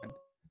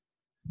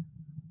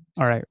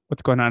All right,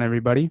 what's going on,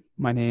 everybody?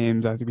 My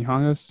name's Isaac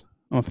Mihangos.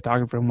 I'm a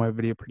photographer and web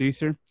video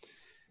producer,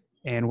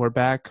 and we're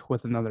back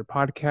with another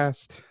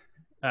podcast.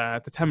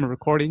 At the time of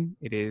recording,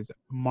 it is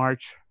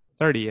March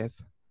 30th,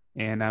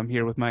 and I'm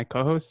here with my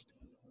co-host,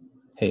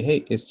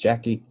 Hey, it's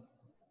Jackie.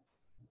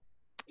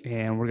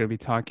 and we're going to be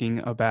talking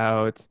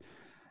about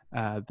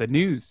the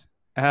news.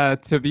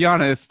 To be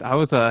honest, I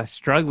was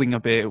struggling a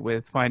bit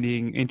with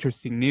finding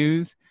interesting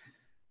news,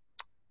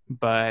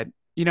 but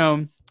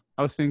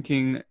I was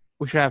thinking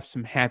we should have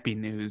some happy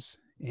news,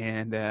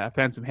 and I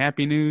found some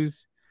happy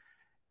news.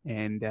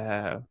 And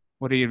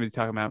what are you going to be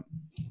talking about?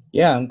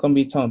 Yeah, I'm going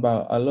to be talking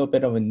about a little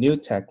bit of a new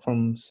tech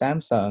from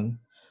Samsung.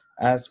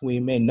 As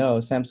we may know,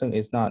 Samsung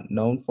is not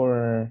known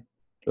for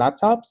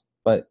laptops,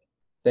 but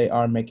they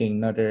are making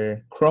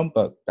another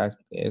Chromebook that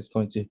is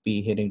going to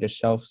be hitting the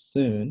shelf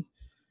soon.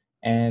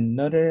 And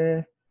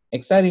another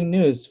exciting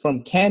news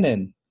from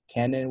Canon.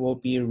 Canon will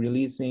be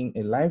releasing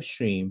a live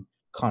stream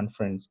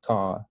conference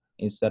call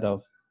instead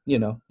of,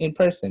 in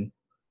person.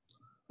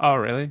 Oh,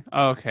 really?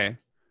 Oh, okay.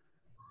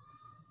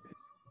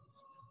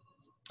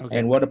 Okay.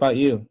 And what about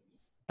you?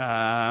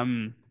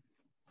 Um,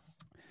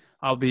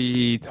 I'll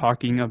be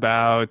talking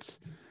about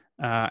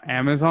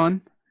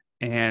Amazon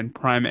and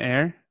Prime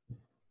Air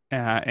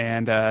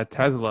and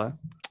Tesla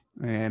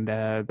and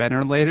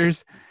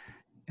ventilators.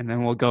 And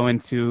then we'll go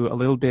into a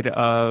little bit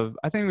of,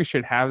 I think we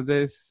should have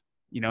this,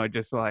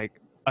 just like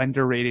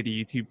underrated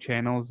YouTube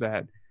channels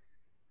that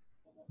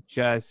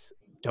just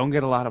don't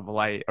get a lot of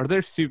light or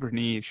they're super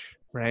niche,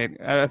 right?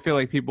 I feel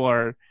like people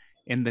are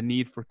in the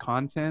need for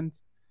content.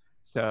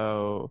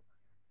 So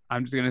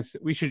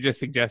we should just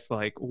suggest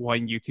like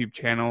one YouTube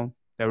channel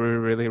that we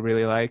really,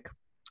 really like.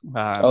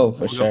 Oh, for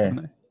We'll go from sure.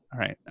 there. All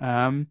right.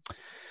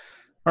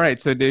 All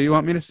right. So do you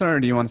want me to start or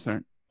do you want to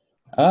start?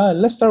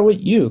 Let's start with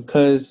you,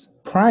 because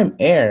Prime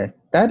Air,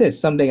 that is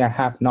something I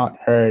have not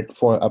heard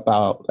for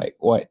about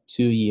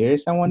 2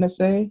 years, I want to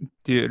say.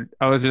 Dude,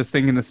 I was just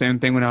thinking the same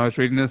thing when I was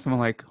reading this. I'm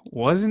like,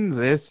 wasn't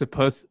this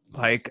supposed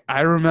like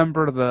I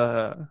remember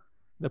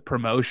the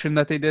promotion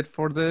that they did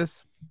for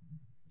this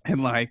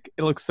and like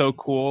it looks so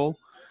cool.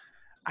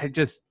 I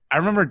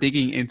remember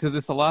digging into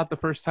this a lot the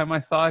first time I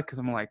saw it because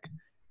I'm like,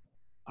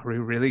 are we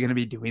really gonna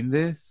be doing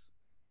this?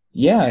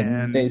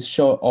 Yeah, they And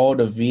show all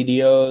the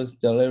videos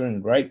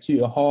delivering right to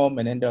your home,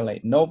 and then they're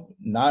like, nope,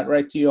 not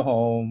right to your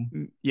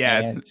home. yeah,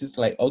 it's And just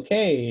like,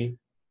 okay.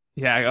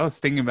 yeah, I was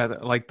thinking about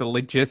it, like the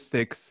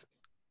logistics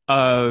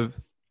of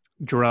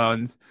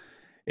drones.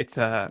 It's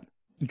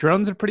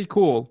drones are pretty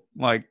cool.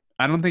 Like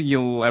I don't think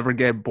you'll ever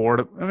get bored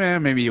of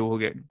maybe you will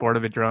get bored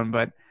of a drone,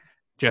 but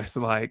just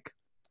like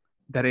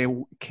that it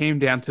came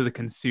down to the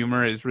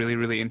consumer is really,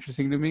 really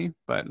interesting to me.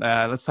 But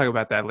let's talk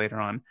about that later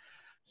on.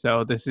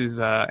 So this is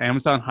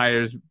Amazon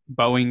hires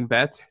Boeing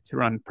Vet to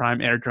run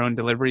Prime Air Drone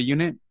Delivery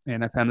Unit,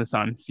 and I found this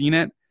on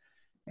CNET,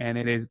 and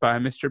it is by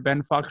Mr.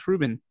 Ben Fox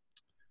Rubin.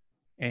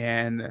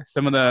 And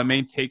some of the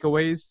main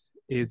takeaways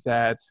is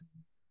that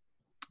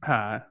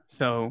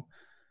so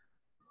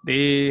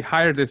they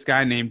hired this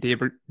guy named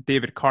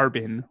David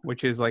Carbon,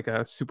 which is like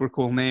a super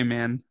cool name,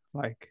 man.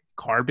 Like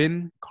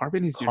Carbon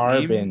is your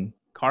name. Carbon.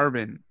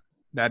 Carbon.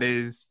 That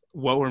is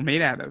what we're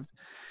made out of.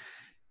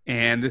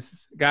 And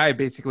this guy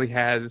basically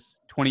has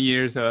 20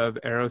 years of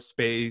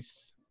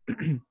aerospace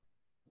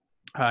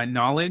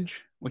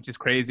knowledge, which is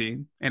crazy.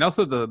 And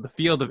also the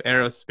field of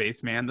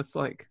aerospace, man. That's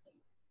like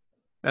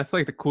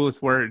the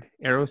coolest word,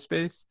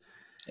 aerospace.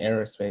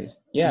 Aerospace.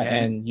 Yeah, Yeah,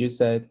 and you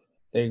said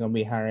they're going to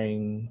be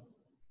hiring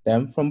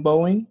them from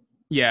Boeing?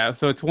 yeah.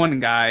 So it's one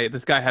guy.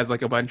 This guy has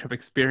like a bunch of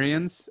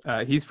experience.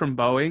 He's from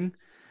Boeing,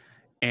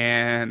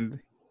 and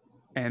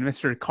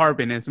Mr.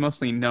 Carbon is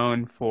mostly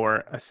known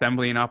for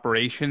assembly and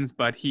operations,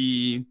 but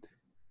he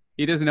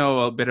does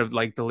know a bit of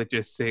like the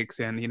logistics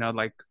and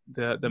like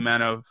the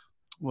amount of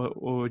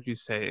what would you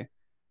say,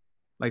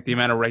 like the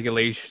amount of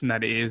regulation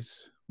that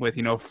is with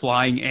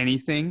flying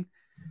anything.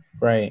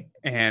 Right.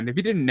 And if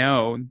you didn't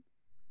know,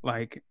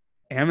 like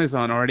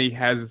Amazon already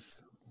has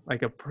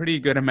like a pretty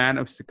good amount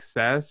of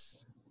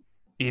success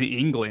in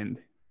England.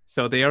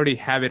 So they already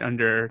have it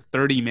under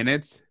 30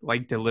 minutes,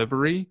 like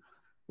delivery,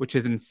 which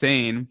is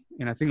insane.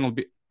 And I think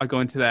I'll go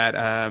into that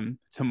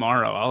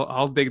tomorrow.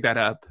 I'll dig that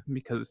up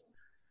because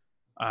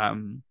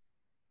um,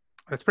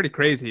 that's pretty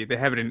crazy. They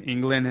have it in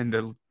England and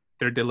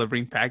they're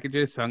delivering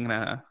packages. So I'm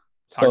gonna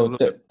talk a So little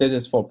bit. this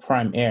is for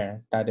Prime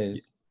Air that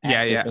is Yeah,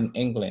 active yeah, in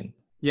England.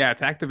 yeah.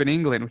 It's active in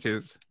England, which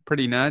is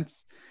pretty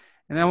nuts.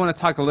 And I want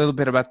to talk a little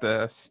bit about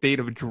the state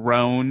of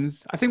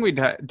drones. I think we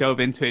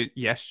dove into it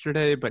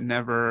yesterday, but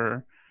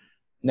never.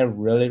 Never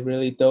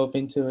really dove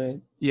into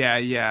it. Yeah,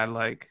 yeah.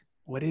 Like,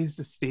 what is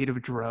the state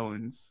of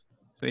drones?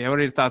 So, yeah, what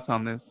are your thoughts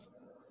on this?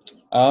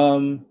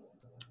 Um,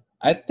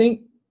 I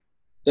think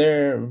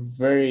they're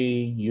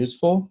very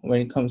useful when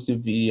it comes to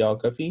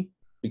videography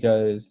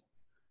because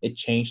it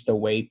changed the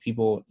way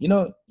people, you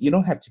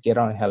don't have to get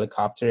on a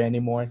helicopter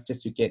anymore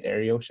just to get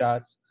aerial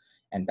shots,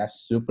 and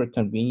that's super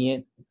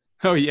convenient.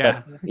 Oh, But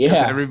yeah, because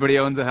yeah, everybody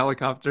owns a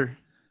helicopter.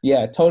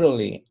 yeah,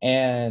 totally.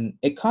 And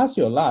it costs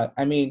you a lot.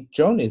 I mean,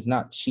 drone is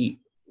not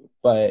cheap,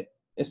 but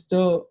it's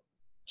still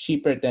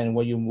cheaper than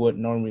what you would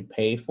normally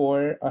pay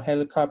for a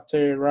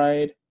helicopter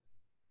ride.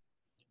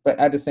 But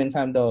at the same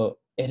time, though,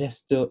 it is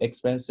still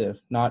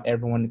expensive. Not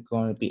everyone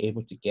going to be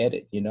able to get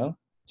it,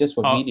 just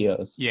for Oh,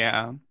 videos.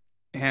 yeah.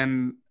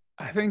 And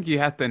I think you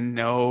have to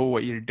know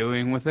what you're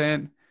doing with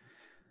it.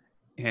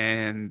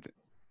 And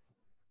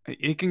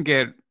it can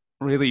get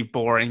really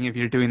boring if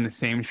you're doing the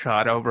same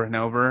shot over and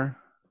over.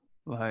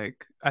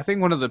 Like, I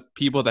think one of the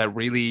people that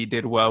really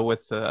did well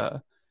with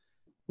the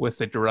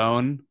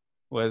drone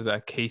was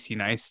Casey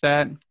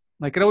Neistat.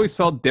 Like, it always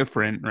felt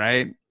different,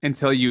 right?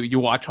 Until you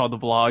watch all the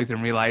vlogs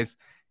and realize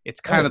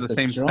it's Oh, kind of it's the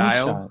the same drone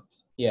style.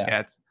 shots. Yeah.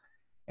 Yeah,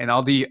 and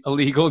all the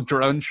illegal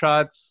drone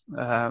shots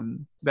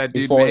that dude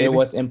Before it made.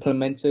 was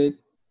implemented.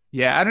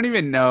 Yeah, I don't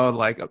even know.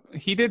 Like,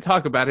 he did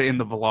talk about it in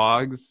the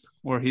vlogs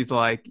where he's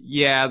like,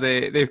 "Yeah,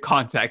 they've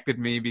contacted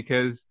me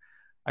because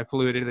I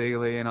flew it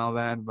illegally and all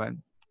that." But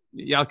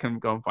y'all can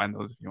go and find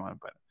those if you want.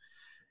 But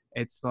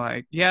it's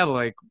like, yeah,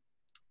 like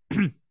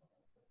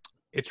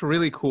it's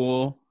really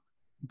cool.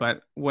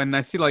 But when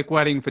I see like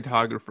wedding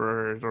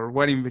photographers or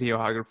wedding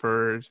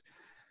videographers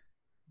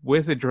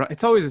with a drone,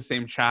 it's always the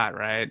same shot,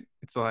 right?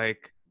 It's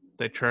like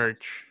the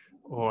church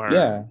or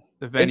Yeah.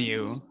 the It's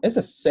venue. it's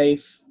a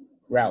safe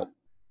route.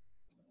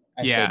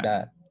 I say Yeah,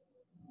 that.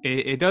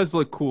 it does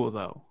look cool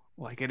though.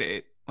 Like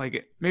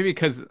maybe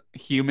because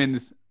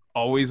humans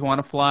always want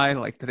to fly.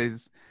 Like that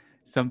is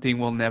something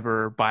we'll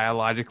never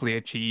biologically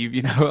achieve.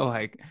 You know,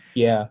 like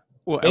Yeah.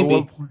 at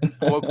Maybe.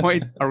 what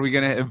point are we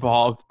gonna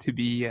evolve to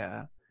be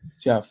To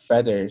have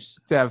feathers.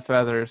 to have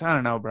feathers? I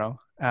don't know, bro.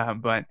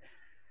 But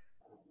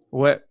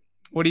what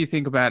what do you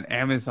think about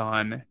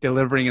Amazon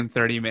delivering in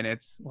 30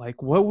 minutes?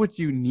 Like, what would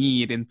you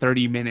need in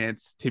 30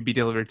 minutes to be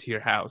delivered to your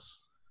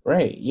house?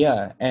 Right.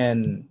 Yeah.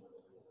 And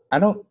I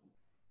don't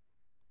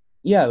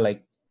yeah,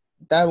 like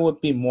that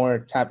would be more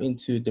tap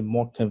into the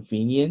more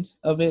convenience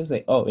of it. It's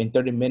like, oh, in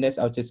 30 minutes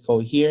I'll just go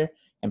here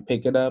and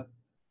pick it up,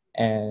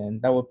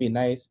 and that would be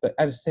nice. But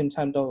at the same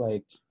time though,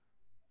 like,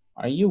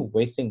 are you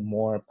wasting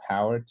more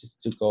power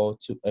just to go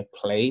to a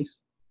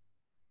place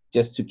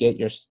just to get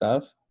your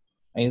stuff?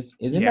 And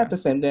isn't Yeah. that the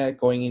same thing like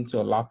going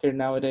into a locker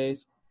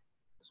nowadays?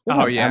 'Cause we Oh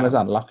have yeah.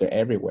 Amazon locker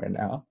everywhere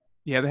now.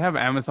 Yeah, they have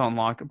Amazon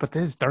Locker, but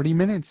this is 30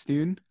 minutes,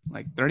 dude.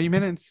 Like 30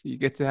 minutes, you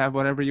get to have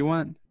whatever you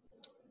want.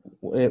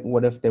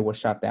 What if they were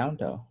shut down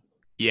though?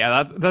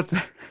 Yeah, that's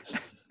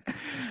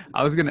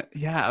I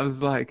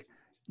was like,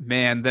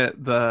 man,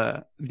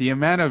 the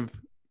amount of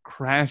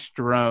crash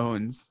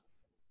drones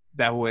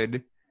that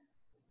would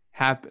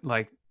happen,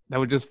 like that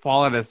would just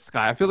fall out of the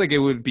sky. I feel like it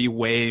would be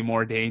way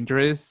more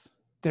dangerous.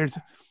 There's,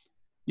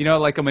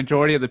 like a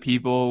majority of the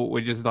people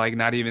would just like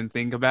not even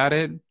think about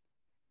it.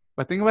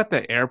 But think about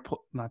the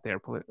not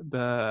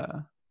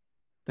the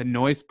the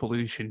noise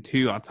pollution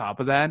too. On top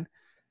of that,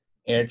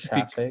 Air Be-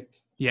 traffic.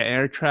 yeah,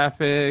 air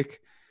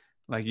traffic.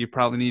 Like you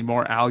probably need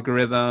more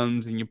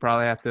algorithms, and you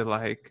probably have to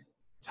like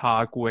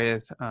talk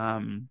with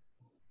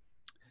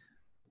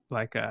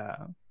like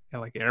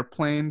like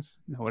airplanes.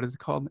 No, what is it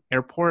called?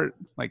 Airport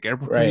Right.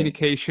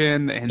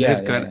 communication. And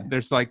Yeah, yeah, yeah.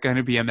 there's like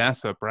gonna be a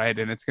mess up, right?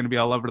 And it's gonna be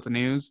all over the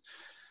news.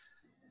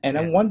 And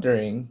I'm And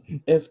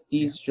wondering if yeah,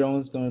 these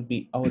drones going to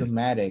be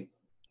automatic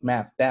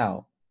mapped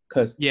out,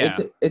 because it yeah,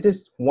 it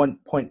is one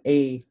point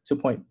A to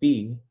point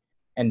B,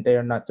 and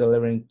they're not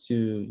delivering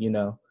to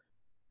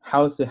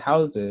house to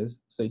houses.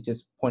 So it's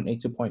just point A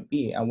to point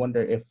B. I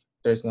wonder if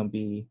there's going to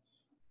be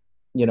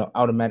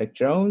automatic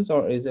drones,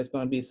 or is it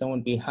going to be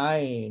someone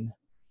behind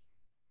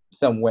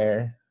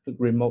somewhere,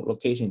 remote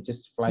location,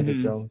 just fly the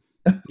mhm. drone.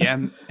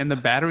 Yeah, and the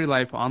battery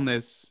life on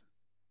this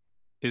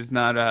is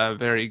not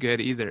very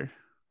good either.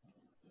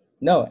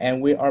 No,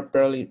 and we are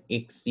barely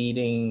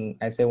exceeding.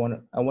 I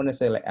want to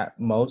say like at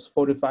most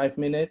 45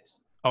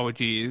 minutes. Oh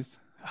geez.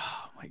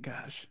 Oh my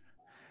gosh.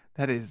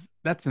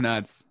 That's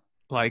nuts.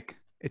 Like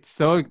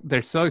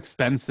they're so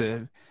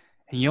expensive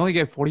and you only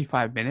get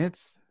 45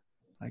 minutes.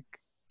 Like,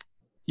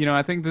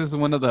 I think this is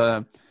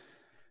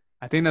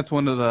I think that's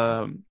one of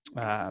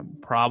the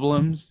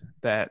problems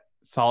that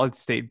solid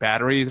state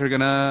batteries are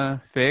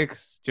gonna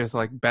fix, just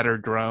like better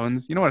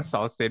drones. You know what a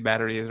solid state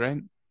battery is,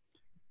 right?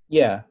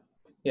 Yeah,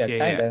 yeah, Yeah,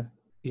 kind yeah. of.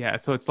 Yeah,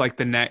 so it's like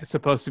the next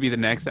supposed to be the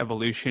next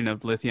evolution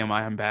of lithium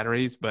ion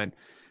batteries, but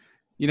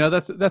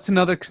that's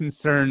another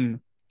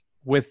concern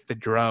with the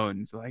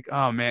drones. Like,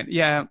 oh man,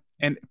 yeah,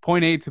 and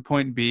point A to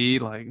point B,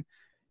 like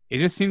it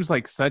just seems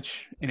like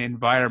such an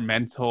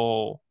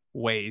environmental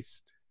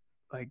waste.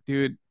 Like,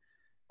 dude,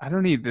 I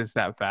don't need this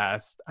that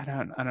fast. I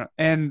don't.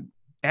 And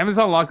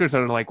Amazon lockers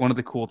are like one of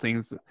the cool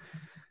things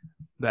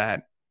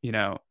that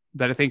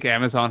that I think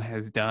Amazon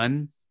has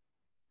done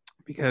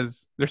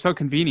because they're so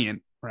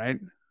convenient, right?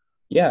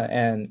 Yeah,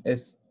 and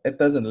it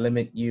doesn't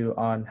limit you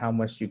on how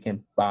much you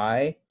can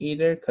buy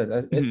either, because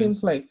it Mhm.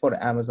 seems like for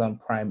the Amazon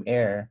Prime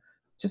Air,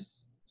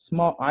 just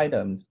small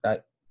items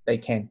that they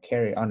can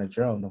carry on a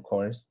drone, of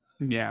course.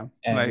 Yeah,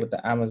 And like, with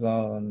the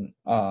Amazon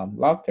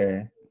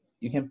locker,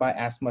 you can buy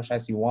as much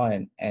as you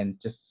want and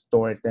just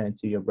store it there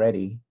until you're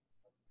ready.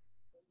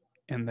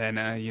 and then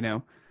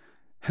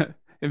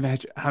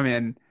imagine. I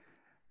mean,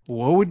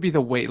 what would be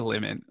the weight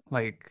limit?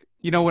 Like,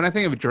 when I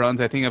think of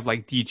drones, I think of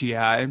like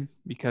DJI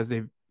because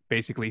they've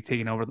basically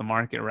taken over the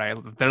market, right?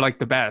 They're like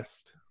the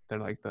best. They're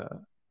like the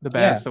Yeah,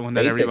 best, the one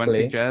that everyone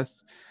basically.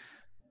 suggests.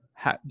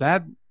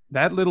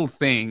 That little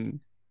thing,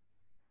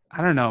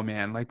 I don't know,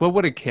 man. Like, what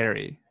would it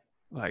carry?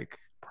 Like,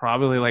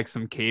 probably like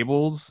some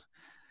cables.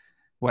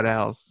 What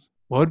else?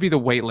 What would be the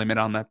weight limit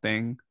on that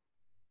thing?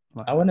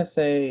 I want to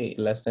say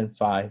less than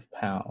 5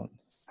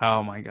 pounds.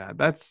 Oh my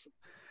God,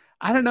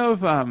 I don't know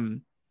if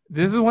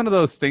this is one of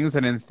those things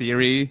that in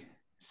theory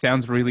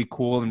sounds really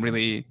cool and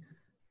really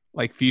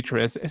like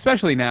futurist,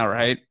 especially now,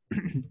 right?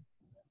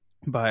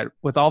 But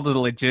with all the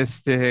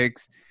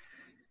logistics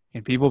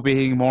and people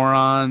being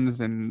morons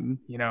and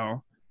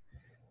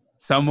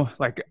some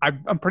like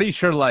I'm pretty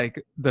sure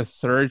like the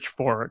search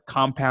for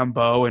compound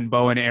bow and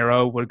bow and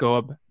arrow would go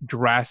up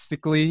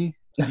drastically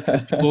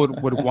because people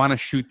would want to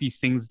shoot these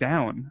things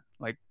down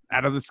like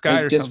out of the sky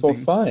Like or just for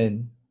something.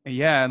 fun.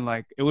 Yeah, and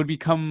like it would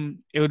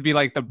be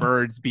like the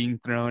birds being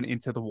thrown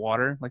into the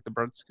water, like the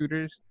bird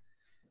scooters.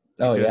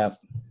 It Oh yeah.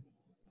 just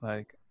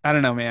like I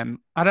don't know, man.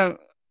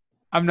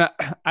 I'm not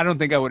I don't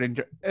think I would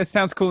enjoy it.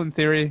 Sounds cool in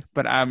theory,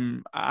 but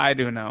I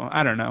do know.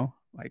 I don't know.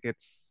 Like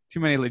it's too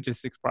many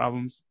logistics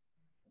problems.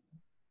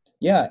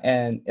 Yeah,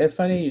 and it's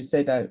funny you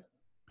say that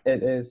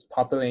it is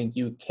popular in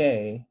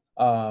UK,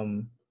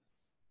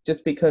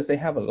 just because they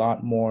have a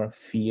lot more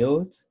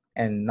fields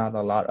and not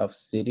a lot of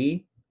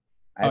city.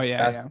 Oh I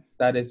yeah, yeah.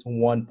 that is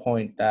one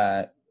point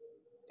that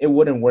it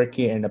wouldn't work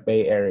here in the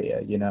Bay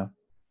Area, you know?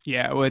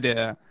 Yeah, it would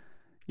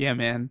yeah,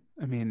 man.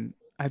 I mean,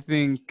 I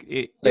think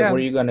Like yeah,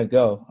 where you gonna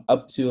go?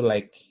 Up to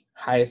like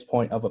highest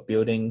point of a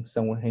building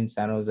somewhere in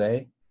San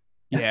Jose?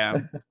 yeah.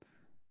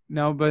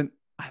 No, but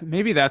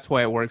maybe that's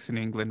why it works in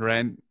England,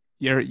 right?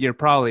 You're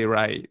probably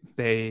right.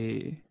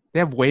 They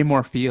have way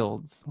more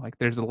fields. Like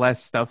there's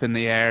less stuff in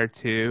the air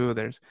too.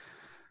 There's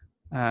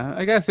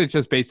I guess it's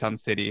just based on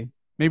city.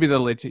 Maybe the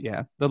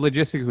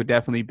logistics would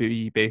definitely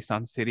be based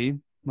on city.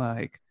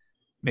 Like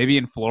maybe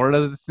in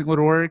Florida this thing would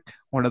work.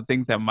 One of the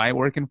things that might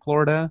work in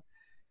Florida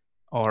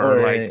or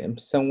Or like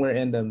somewhere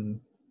in the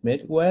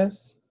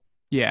Midwest?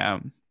 yeah,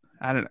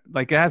 I don't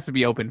like it has to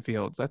be open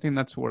fields. I think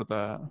that's where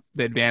the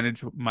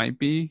advantage might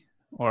be,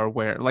 or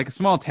where like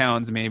small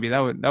towns maybe that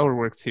would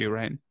work too,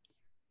 right?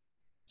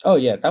 Oh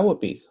yeah, that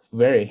would be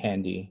very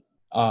handy.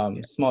 Yeah,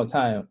 Small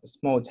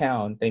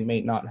town, they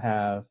may not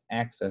have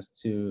access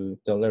to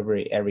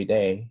delivery every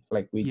day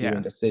like we do in yeah,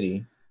 the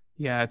city.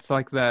 yeah. It's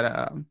like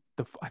that.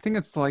 I think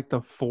it's like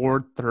the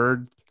fourth,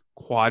 third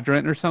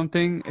quadrant or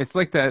something. It's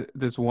like that.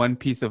 This one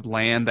piece of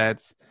land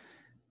that's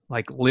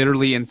like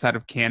literally inside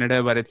of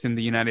Canada, but it's in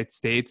the United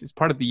States. It's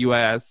part of the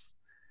U.S.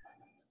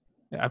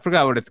 I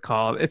forgot what it's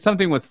called. It's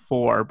something with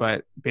four,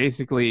 but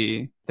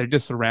basically they're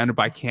just surrounded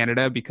by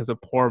Canada because of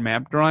poor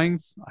map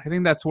drawings. I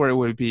think that's where it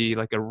would be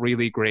like a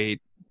really great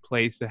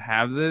place to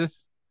have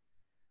this.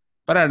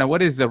 But I don't know,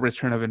 what is the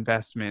return of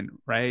investment,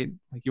 right?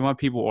 Like you want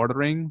people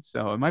ordering,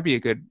 so it might be a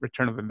good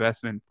return of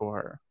investment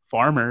for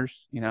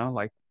farmers,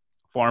 like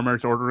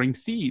farmers ordering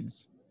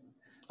seeds.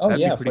 Oh That'd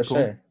be yeah, pretty for cool.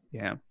 sure.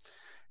 Yeah.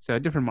 So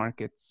different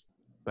markets.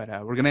 But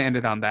we're gonna end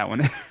it on that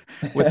one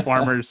with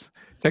farmers,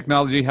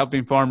 technology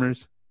helping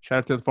farmers. Shout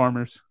out to the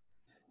farmers.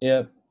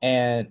 Yep.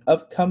 And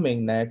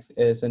upcoming next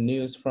is a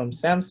news from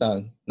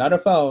Samsung. Not a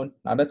phone,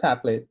 not a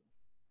tablet,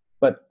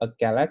 but a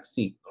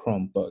Galaxy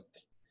Chromebook.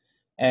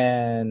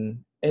 And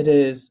it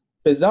is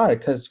bizarre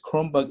because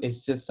Chromebook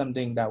is just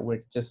something that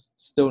we're just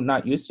still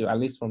not used to, at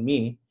least for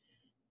me.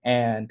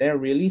 And they're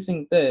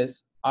releasing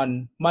this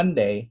on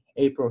Monday,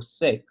 April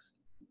 6th,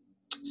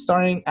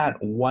 starting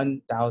at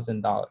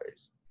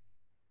 $1,000.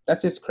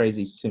 That's just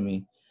crazy to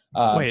me.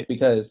 Wait,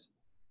 Because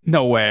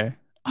no way.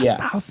 A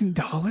yeah, thousand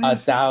a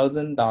dollars?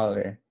 thousand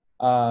dollar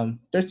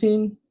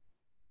 13-inch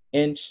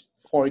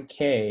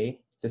 4K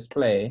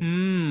display,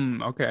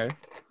 Okay.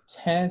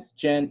 10th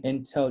gen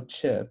Intel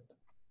chip,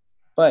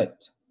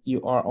 but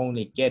you are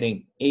only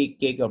getting 8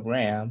 gig of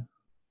RAM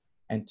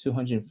and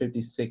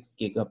 256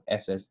 gig of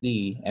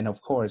SSD, and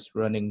of course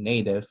running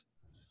native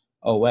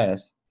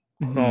OS,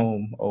 Mm-hmm.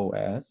 Chrome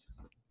OS.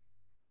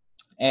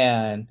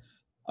 And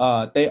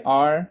they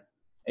are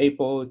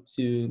able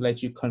to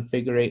let you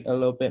configure it a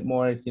little bit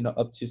more,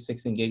 up to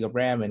 16 gig of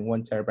RAM and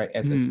 1 terabyte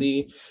Mm-hmm.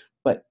 SSD.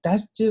 But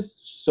that's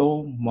just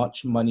so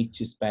much money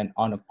to spend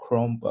on a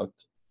Chromebook,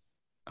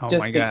 Oh my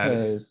just God.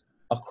 because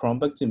a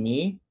Chromebook to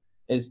me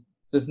is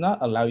does not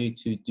allow you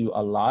to do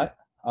a lot.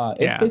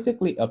 It's Yeah.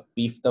 basically a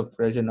beefed up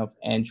version of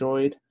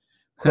Android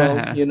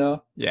Chrome,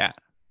 Yeah.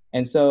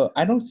 and so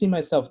I don't see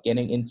myself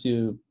getting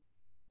into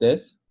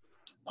this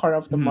part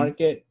of the Mm-hmm.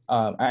 market.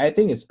 I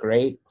think it's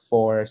great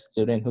for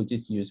student who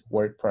just use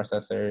word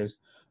processors,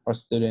 or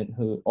student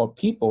who or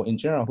people in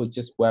general who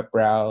just web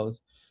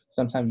browse,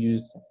 sometimes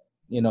use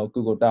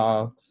Google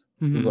Docs,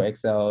 Google Mm-hmm.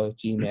 Excel,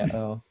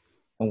 Gmail,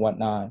 and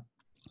whatnot.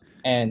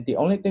 And the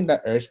only thing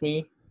that urged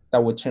me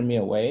that would turn me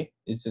away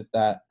is just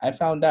that I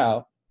found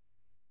out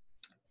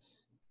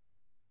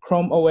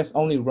Chrome OS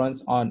only run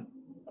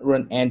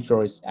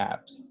Android's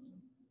apps.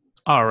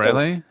 Oh, So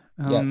really?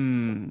 yeah,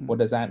 what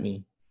does that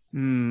mean?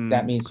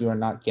 That Mm, means you are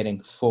not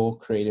getting full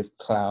Creative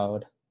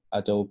Cloud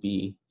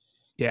Adobe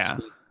yeah.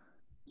 suite.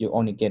 You're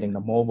only getting the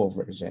mobile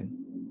version,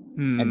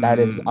 and that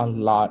is a Mm,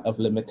 lot of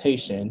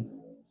limitation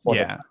for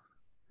the. yeah.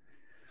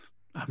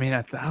 I mean,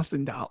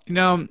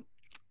 $1,000.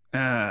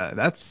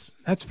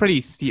 That's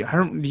pretty steep. I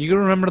don't. Do you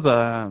remember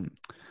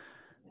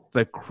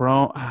the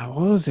Chrome?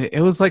 What was it?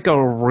 It was like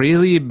a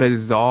really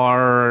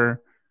bizarre,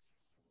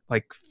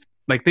 like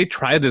like they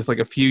tried this like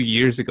a few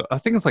years ago. I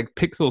think it's like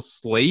Pixel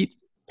Slate.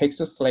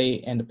 Pixel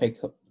Slate and the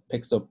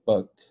Pixel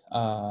Book,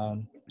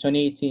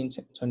 2018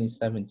 to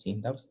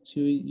 2017. That was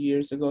 2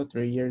 years ago,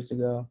 3 years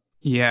ago.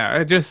 Yeah,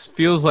 it just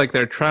feels like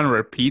they're trying to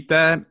repeat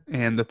that,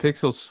 and the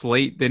Pixel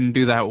Slate didn't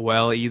do that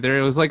well either.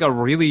 It was like a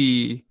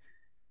really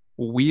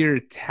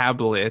weird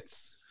tablet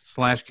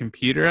slash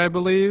computer, I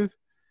believe.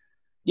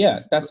 Yeah,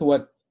 that's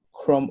what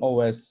Chrome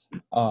OS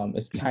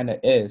is kind of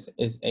is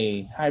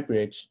a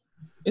hybrid.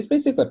 It's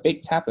basically a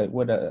big tablet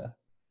with a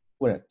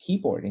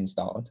keyboard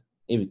installed.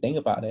 If you think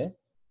about it,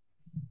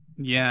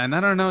 Yeah, and I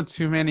don't know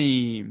too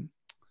many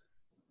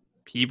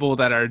people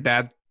that are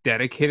that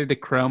dedicated to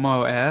Chrome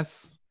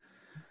OS.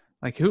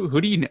 Like who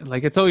do you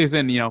like? It's always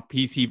been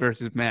PC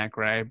versus Mac,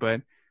 right?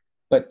 But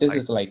but this like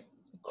is like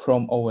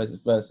Chrome OS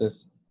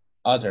versus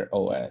other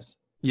OS.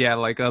 yeah,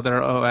 like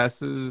other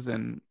OSs,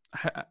 and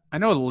I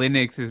know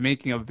Linux is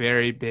making a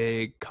very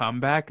big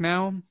comeback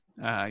now.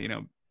 Uh, you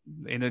know,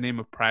 in the name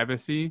of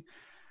privacy,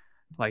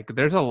 like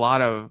there's a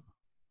lot of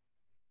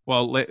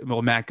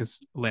well, Mac is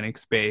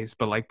Linux based,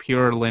 but like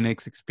pure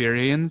Linux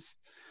experience,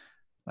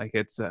 like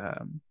it's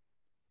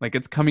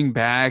coming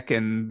back,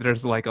 and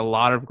there's like a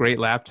lot of great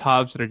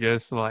laptops that are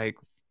just like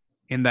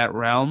in that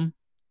realm.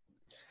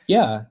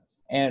 Yeah,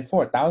 and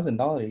for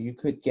 $1,000, you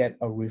could get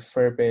a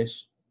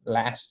refurbished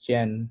last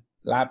gen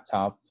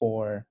laptop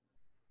for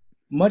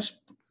much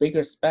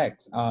bigger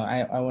specs.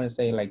 I want to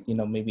say like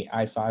maybe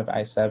i5,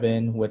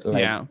 i7 with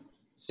like Yeah.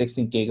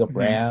 16 gig of Hmm.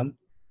 RAM.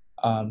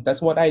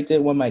 That's what I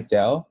did with my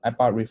Dell. I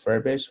bought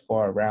refurbished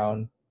for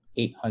around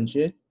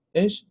 800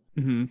 ish,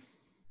 Hmm.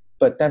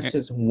 but that's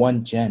just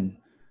one gen.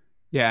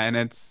 Yeah, and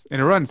it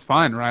runs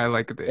fine, right?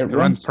 Like It it runs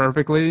runs,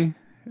 perfectly.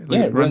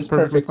 yeah, It it runs runs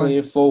perfectly fine.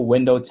 perfectly. Full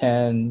Windows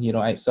 10.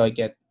 I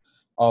get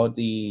all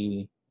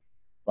the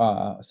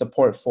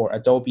support for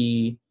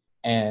Adobe,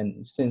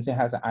 and since it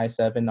has an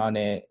i7 on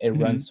it, it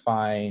Hmm. runs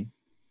fine.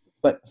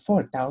 But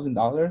for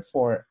 $1,000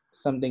 for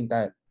something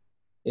that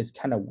is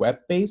kind of web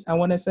based, I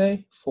want to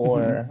say Hmm.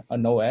 for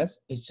an OS,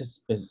 it's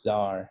just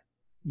bizarre.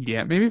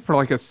 Yeah, maybe for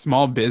like a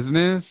small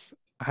business,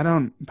 I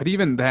don't. But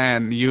even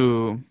then,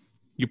 you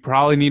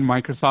probably need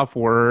Microsoft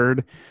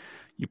Word.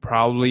 You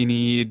probably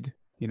need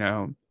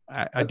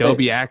But they,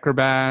 Adobe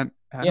Acrobat.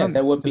 I yeah,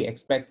 they don't. would be There's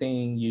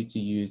expecting you to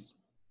use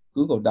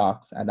Google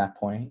Docs at that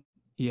point.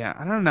 Yeah,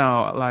 I don't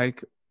know.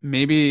 Like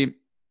maybe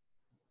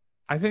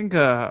I think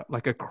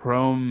like a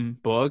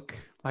Chromebook,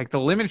 like the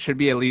limit should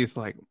be at least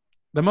like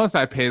the most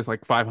I pay is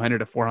like 500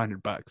 to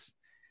 $400.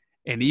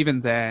 And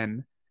even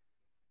then,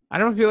 I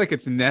don't feel like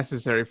it's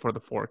necessary for the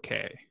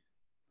 4K.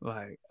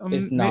 Like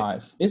It's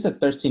not. It's a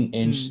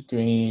 13-inch mm,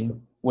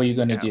 screen. What are you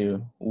gonna yeah,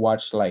 do?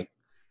 Watch like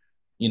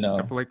you know?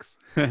 Netflix.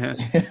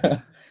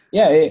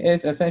 Yeah,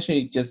 it's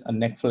essentially just a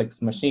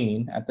Netflix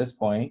machine at this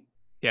point.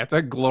 Yeah, it's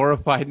a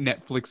glorified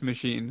Netflix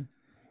machine.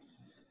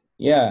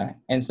 Yeah,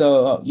 and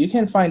so you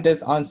can find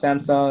this on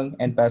Samsung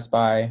and Best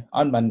Buy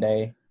on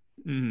Monday,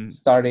 Mm,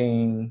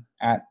 starting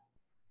at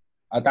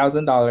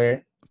 $1,000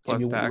 if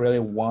plus you really tax.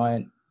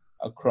 want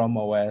a Chrome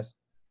OS,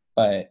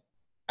 but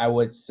I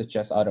would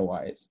suggest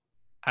otherwise.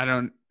 I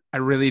don't I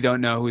really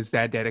don't know who's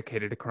that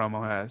dedicated to Chrome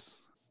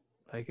OS.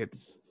 Like it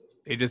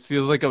just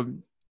feels like a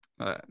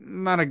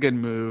not a good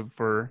move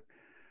for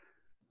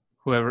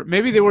whoever.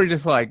 Maybe they were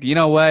just like, you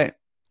know what?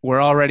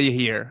 We're already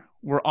here.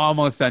 We're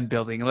almost done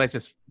building. Let's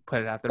just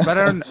put it out there. But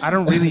I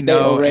don't really They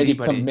know already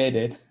anybody.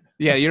 committed.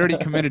 Yeah, you already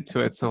committed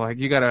to it, so like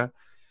you gotta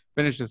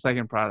finish the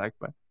second product.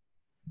 But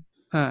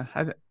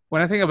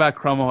when I think about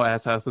Chrome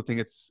OS, I also think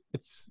it's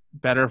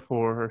better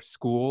for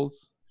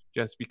schools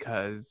just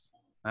because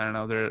I don't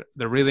know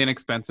they're really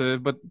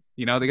inexpensive, but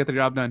they get the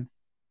job done.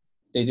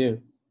 They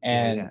do. Yeah,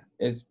 And yeah.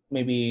 is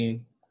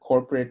maybe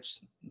corporates,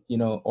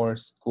 or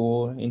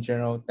school in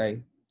general,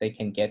 they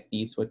can get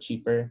these for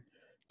cheaper.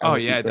 That Oh would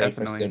be yeah, great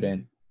for definitely.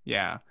 student.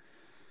 Yeah,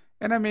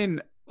 and I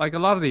mean like a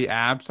lot of the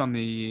apps on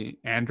the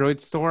Android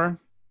store,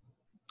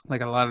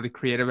 like a lot of the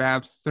creative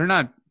apps, they're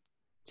not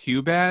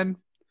too bad.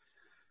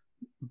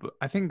 But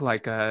I think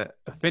like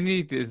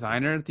Affinity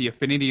Designer, the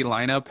Affinity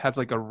lineup has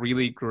like a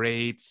really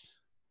great,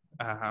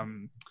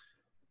 um,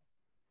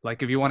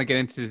 like if you want to get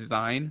into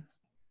design,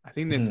 I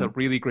think it's a Mhm.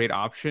 really great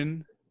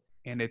option,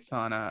 and it's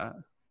on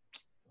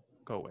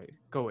go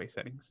away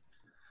settings,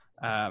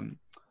 um,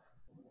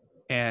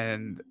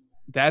 and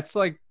that's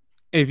like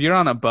if you're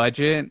on a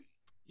budget,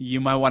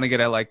 you might want to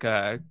get like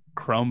a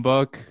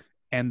Chromebook,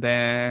 and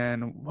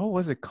then what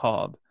was it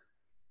called?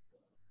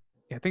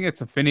 I think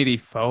it's Affinity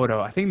Photo.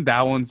 I think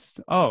that one's.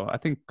 Oh, I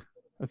think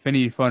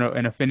Affinity Photo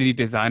and Affinity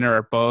Designer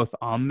are both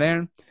on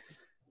there.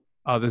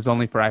 Oh, this is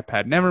only for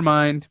iPad. Never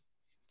mind.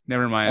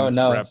 Never Oh mind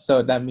no, Rep.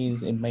 so that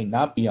means it may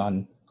not be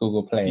on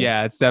Google Play.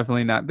 Yeah, it's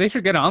definitely not. They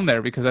should get on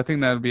there because I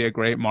think that would be a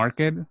great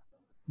market.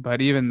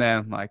 But even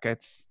then, like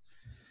it's,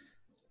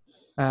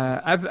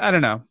 I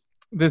don't know.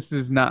 This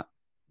is not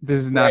this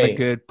is not a Right.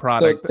 good So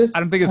product. this I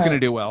don't think it's kind gonna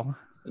do well.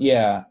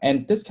 yeah,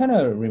 and this kind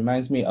of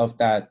reminds me of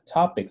that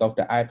topic of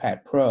the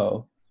iPad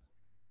Pro.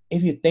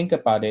 If you think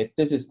about it,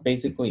 this is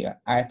basically an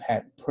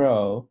iPad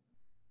Pro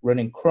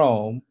running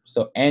Chrome,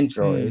 so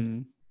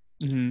Android,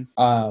 Hmm.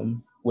 Hmm.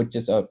 with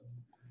just a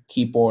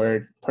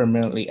keyboard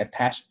permanently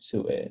attached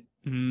to it.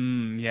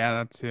 Yeah,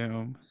 that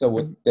too. So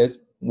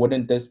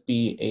wouldn't this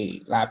be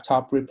a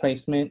laptop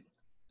replacement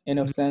in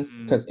a sense?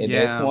 Because it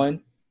is Yeah,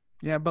 one.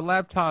 yeah, but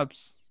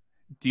laptops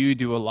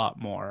do a lot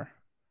more,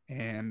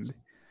 and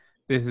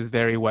this is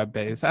very web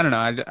based. I don't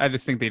know. I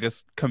just think they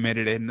just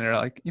committed it, and they're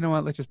like, you know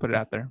what? Let's just put it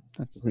out there.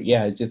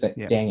 Yeah, it's That's just like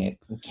yeah. dang it,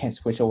 we can't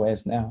switch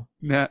OS now.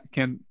 No,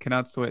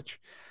 cannot switch.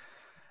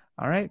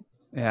 All right.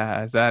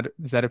 Yeah, is that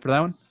it for that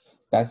one?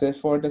 That's it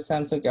for the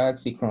Samsung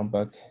Galaxy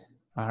Chromebook.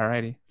 All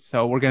righty.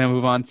 So we're gonna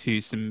move on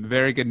to some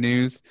very good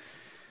news.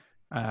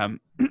 Um,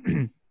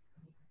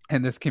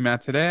 and this came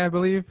out today, I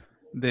believe.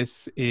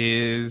 This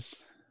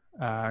is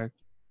uh,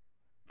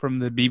 from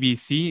the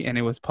BBC, and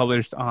it was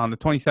published on the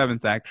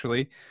 27th,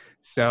 actually.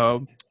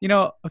 So,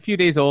 a few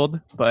days old,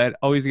 but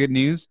always good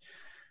news,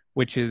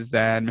 which is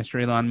that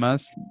Mr. Elon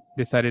Musk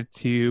decided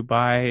to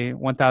buy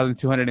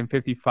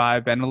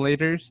 1,255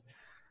 ventilators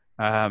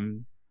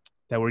um,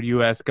 that were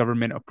U.S.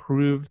 government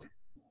approved,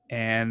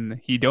 and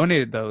he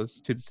donated those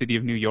to the city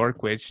of New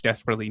York, which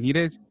desperately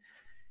needed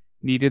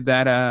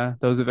that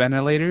those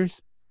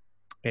ventilators.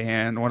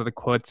 And one of the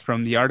quotes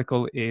from the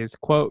article is,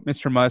 quote,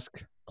 Mr.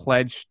 Musk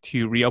pledged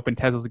to reopen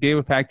Tesla's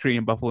Gigafactory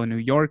in Buffalo, New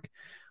York,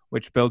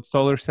 which builds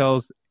solar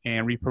cells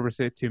and repurpose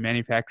it to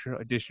manufacture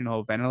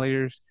additional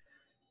ventilators,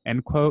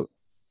 end quote.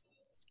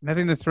 And I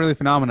think that's really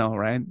phenomenal,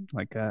 right?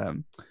 Like,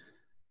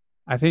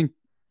 I think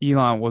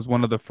Elon was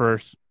one of the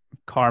first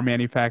car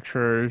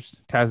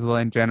manufacturers. Tesla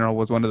in general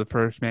was one of the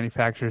first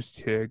manufacturers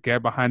to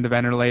get behind the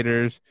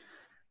ventilators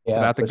Yeah,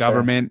 without the for sure.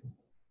 government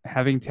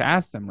having to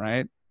ask them,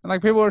 right? And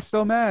like people are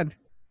still mad.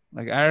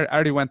 Like I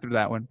already went through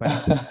that one,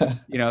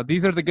 but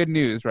these are the good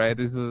news, right?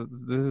 This is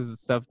the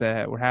stuff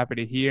that we're happy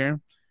to hear,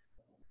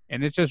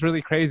 and it's just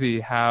really crazy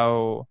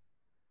how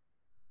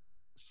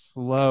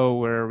slow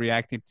we're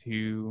reacting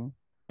to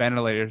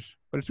ventilators.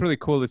 But it's really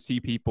cool to see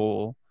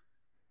people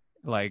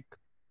like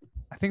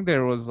I think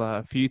there was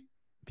a few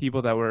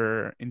people that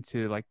were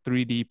into like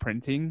 3D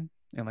printing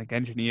and like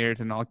engineers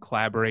and all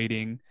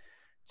collaborating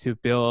to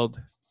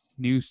build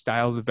new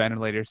styles of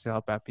ventilators to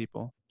help out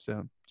people.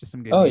 So just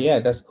some good Oh yeah,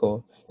 news. that's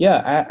cool.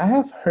 Yeah, I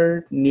have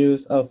heard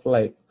news of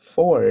like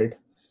Ford.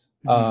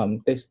 Hmm.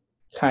 They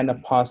kind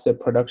of paused their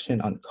production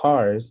on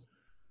cars.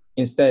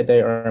 Instead,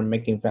 they are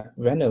making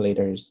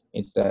ventilators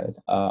instead,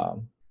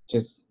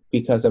 just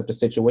because of the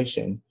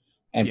situation,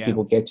 and Yeah.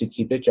 people get to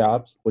keep their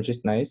jobs, which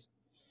is nice.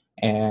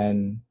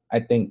 And I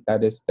think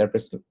that is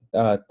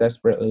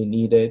desperately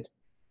needed,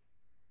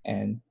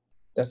 and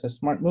that's a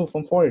smart move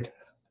from Ford.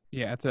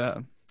 Yeah.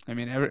 I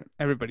mean,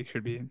 everybody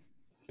should be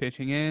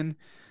pitching in,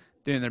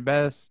 doing their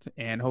best,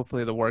 and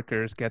hopefully the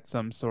workers get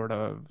some sort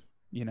of,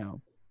 you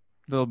know,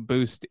 little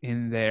boost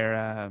in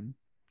their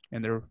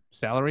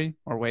salary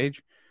or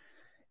wage,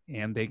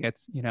 and they get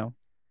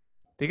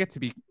to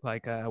be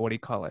like what do you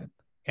call it?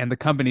 And the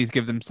companies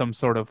give them some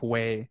sort of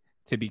way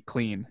to be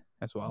clean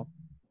as well,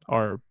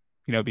 or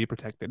be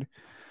protected.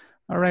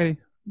 Alrighty,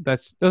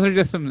 those are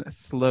just some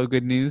slow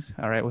good news.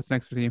 All right, what's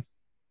next with you?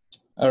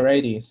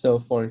 Alrighty, so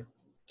for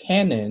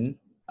Canon,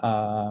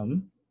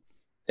 um,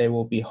 they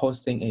will be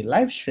hosting a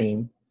live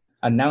stream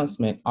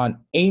announcement on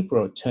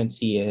April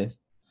 20th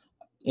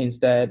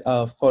instead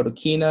of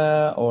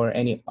Photokina or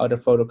any other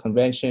photo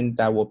convention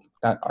that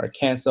are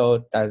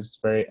canceled. That is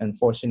very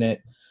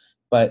unfortunate.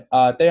 But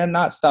they are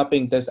not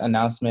stopping this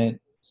announcement,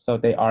 so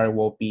they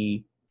will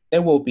be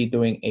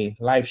doing a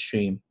live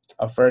stream,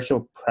 a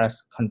virtual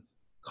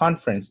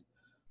conference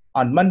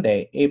on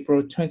Monday,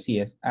 April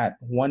 20th at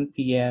 1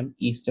 p.m.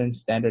 Eastern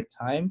Standard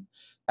Time.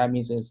 That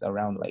means it's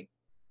around like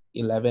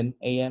 11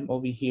 a.m.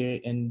 over here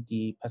in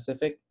the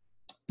Pacific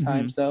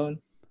time Mm-hmm. zone.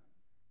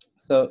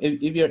 So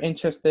if you're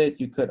interested,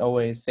 you could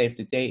always save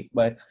the date.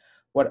 But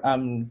what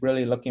I'm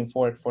really looking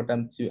forward for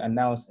them to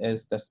announce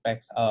is the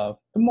specs of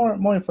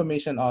more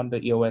information on the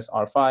EOS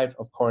R5.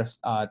 Of course,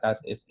 that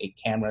is a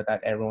camera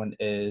that everyone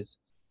is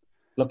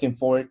looking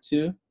forward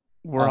to.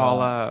 We're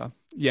all Uh,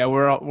 yeah,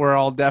 we're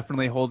all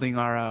definitely holding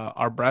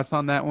our breaths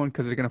on that one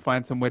because they're gonna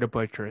find some way to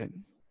butcher it.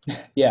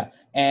 yeah,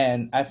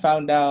 and I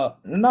found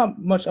out not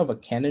much of a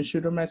Canon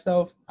shooter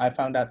myself. I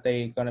found out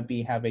they're gonna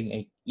be having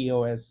a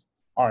EOS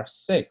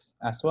R6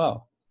 as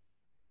well,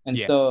 and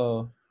Yeah.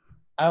 so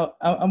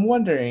I'm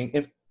wondering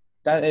if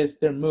that is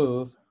their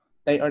move.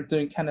 They are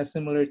doing kind of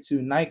similar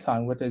to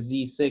Nikon with a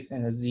Z6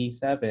 and a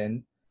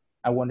Z7.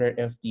 I wonder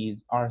if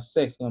these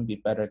R6 going to be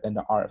better than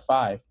the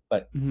R5,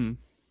 but Mm-hmm.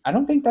 I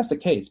don't think that's the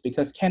case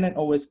because Canon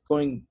always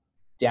going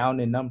down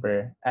in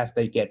number as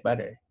they get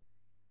better.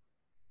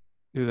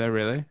 Do they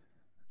really?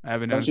 I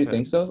haven't Don't you noticed it.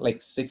 think so?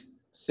 Like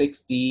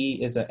 6D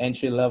is an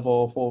entry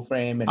level full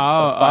frame, and the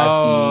Oh,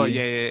 yeah, 5D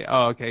yeah, yeah.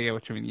 Oh, okay, yeah,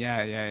 what you mean.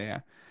 Yeah, yeah, yeah.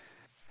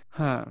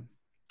 Huh.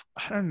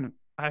 I don't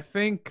I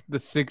think the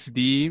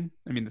 6D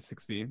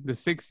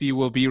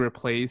will be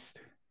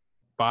replaced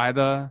by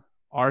the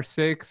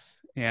R6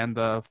 and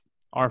the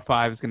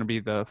R5 is going to be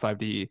the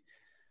 5D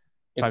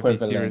equivalent.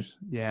 series.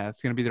 Yeah,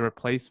 it's going to be the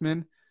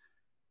replacement.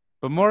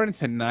 But more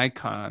into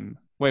Nikon.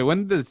 Wait,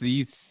 when does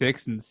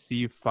Z6 and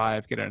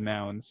C5 get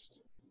announced?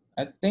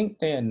 I think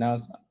they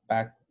announced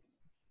back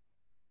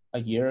a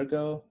year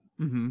ago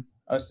Hmm.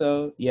 or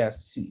so.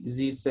 Yes,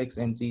 Z6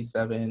 and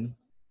Z7.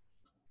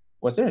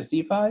 Was there a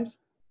Z5?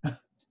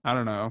 I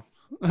don't know.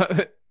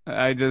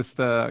 I just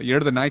you're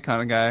the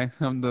Nikon guy.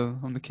 I'm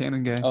the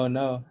Canon guy. Oh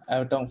no,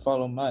 I don't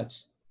follow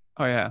much.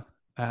 Oh yeah.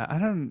 Oh, I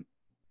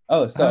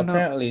so don't know.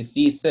 apparently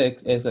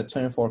Z6 is a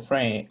 24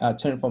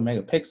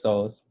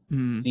 megapixels.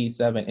 Hmm.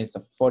 Z7 is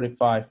a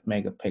 45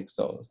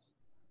 megapixels.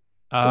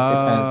 So it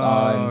depends Oh,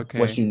 on what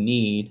okay. you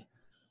need.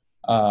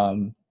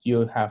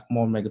 You have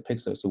more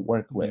megapixels to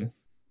work Hmm. with.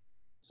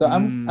 So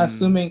I'm Mm,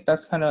 assuming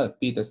that's kind of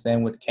be the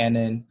same with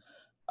Canon,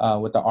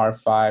 with the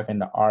R5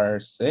 and the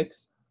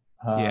R6.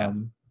 yeah.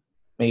 Um,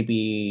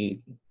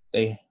 Maybe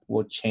they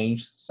will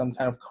change some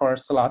kind of core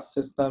slot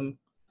system.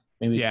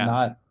 Maybe Yeah.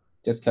 not,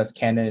 just because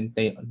Canon,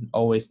 they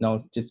always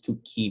know just to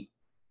keep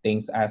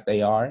things as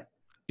they are.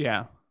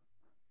 Yeah.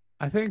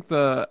 I think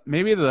the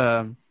maybe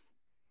the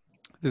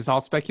this is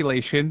all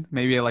speculation,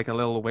 maybe like a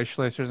little wish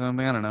list or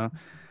something, I don't know.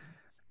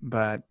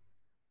 But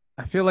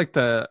I feel like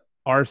the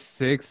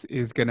R6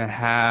 is gonna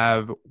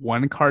have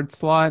one card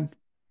slot.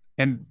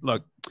 And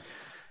look,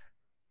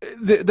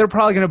 they're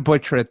probably gonna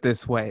butcher it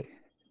this way.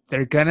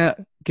 They're gonna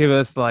give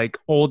us like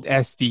old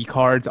SD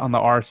cards on the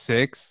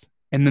R6,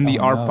 and then the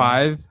Oh no.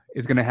 R5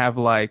 is gonna have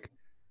like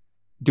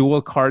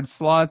dual card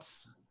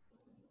slots,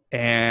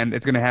 and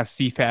it's gonna have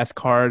CFast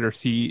card or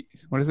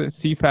what is it?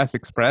 CFast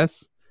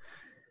Express.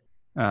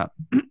 Uh,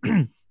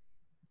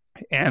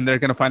 and they're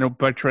gonna find a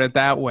butcher it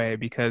that way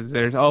because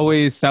there's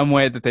always some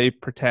way that they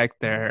protect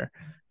their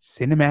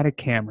cinematic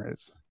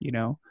cameras.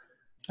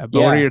 But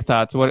what are Yeah, your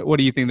thoughts? What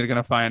do you think they're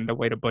gonna find a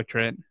way to butcher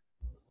it?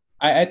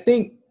 I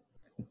think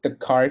the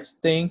cards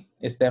thing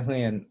is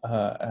definitely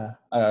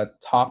a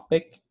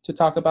topic to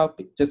talk about,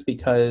 just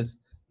because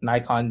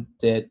Nikon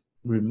did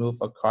remove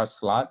a card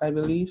slot, I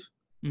believe,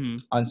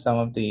 Mm, on some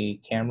of the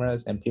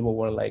cameras, and people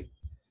were like,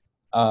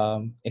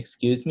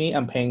 excuse me,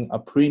 I'm paying a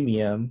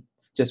premium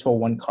just for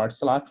one card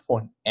slot for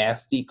an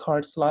SD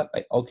card slot.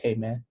 Like, okay,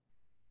 man.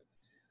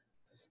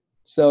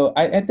 So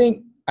I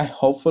think I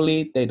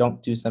hopefully they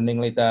don't do something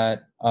like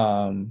that.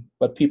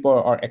 But people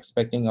are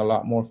expecting a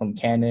lot more from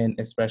Canon,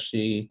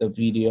 especially the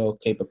video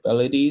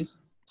capabilities,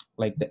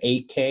 like the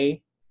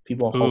 8K.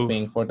 People are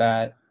hoping oof. for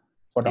that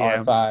for the Yeah.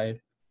 R5.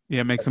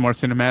 Yeah, makes it more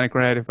cinematic,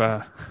 right? If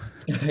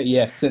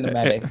Yes,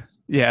 cinematics.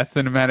 yeah,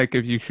 cinematic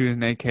if you shoot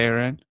an 8K,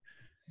 right?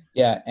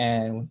 Yeah,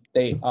 and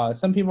they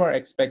some people are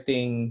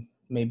expecting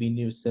maybe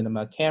new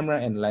cinema camera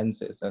and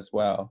lenses as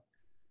well.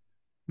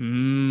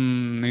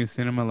 New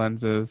cinema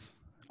lenses.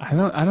 I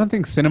don't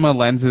think cinema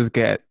lenses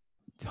get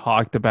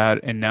talked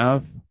about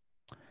enough.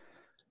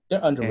 They're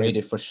And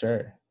underrated for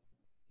sure.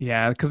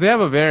 yeah, because they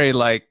have a very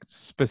like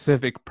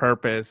specific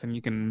purpose, and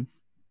you can.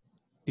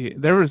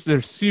 They're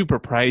super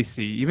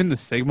pricey. Even the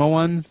Sigma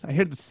ones. I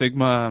hear the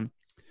Sigma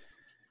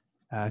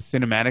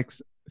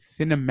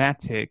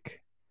cinematic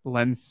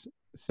lens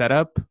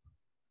setup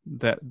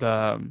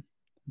the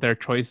their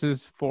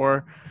choices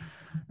for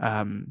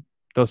um,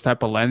 those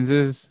type of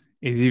lenses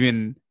is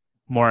even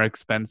more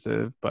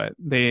expensive, but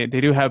they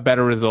do have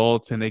better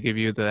results and they give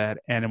you that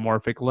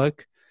anamorphic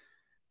look,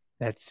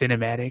 that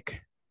cinematic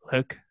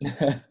look.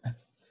 It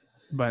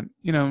But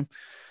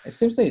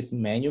seems like it's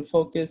manual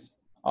focus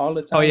all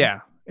the oh time. yeah,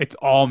 it's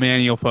all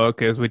manual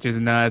focus, which is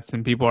nuts,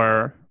 and people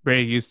are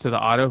very used to the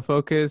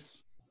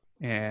autofocus.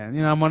 And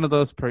I'm one of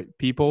those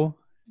people,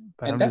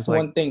 but And I'm that's just like,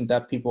 one thing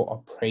that people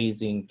are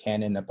praising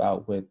Canon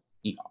about with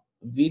the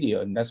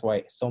video. And that's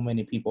why so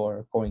many people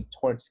are going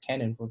towards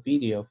Canon for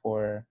video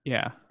for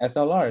yeah.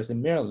 SLRs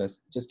and mirrorless,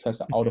 just because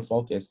the Mhm.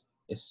 autofocus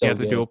is Yeah, so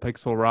the dual good.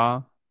 pixel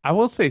raw. I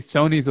will say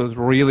Sony's was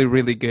really,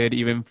 really good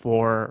even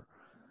for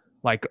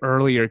like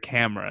earlier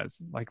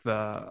cameras. Like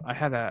I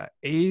had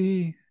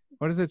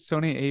what is it?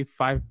 Sony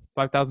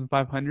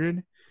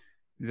A5500.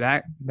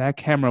 That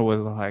camera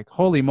was like,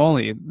 holy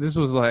moly. This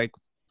was like,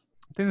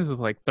 I think this was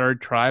like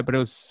third try, but it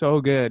was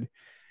so good.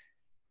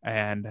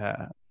 And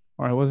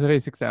or was it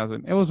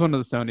A6000? It was one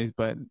of the Sonys,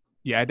 but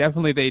yeah,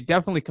 they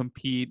definitely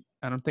compete.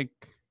 I don't think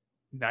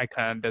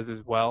Nikon does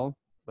as well,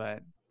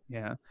 but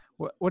yeah.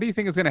 What do you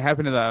think is going to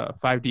happen to the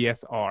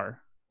 5DSR?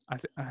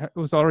 It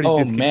was already Oh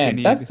man,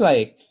 discontinued.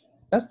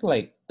 that's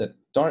like the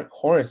dark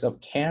horse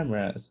of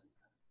cameras.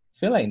 I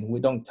feel like we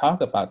don't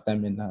talk about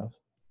them enough.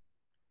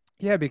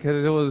 Yeah,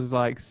 because it was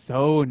like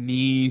so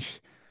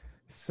niche,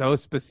 so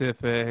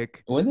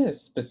specific. Wasn't it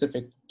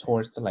specific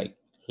towards the like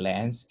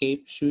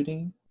landscape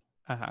shooting?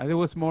 It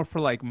was more for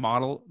like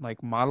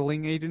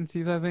modeling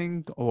agencies, I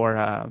think, or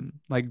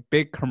like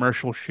big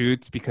commercial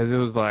shoots because it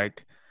was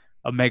like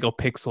a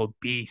megapixel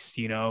beast.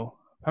 How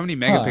many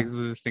Huh. megapixels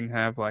does this thing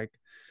have? Like,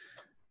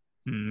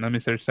 let me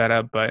search that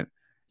up. But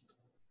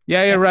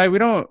yeah, you're Uh, right. We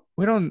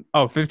don't.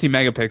 Oh, 50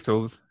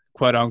 megapixels,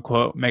 quote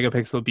unquote,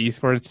 megapixel beast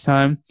for its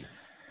time.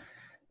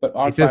 But It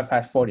R5 just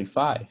has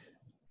 45.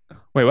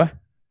 wait, what?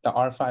 The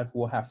R5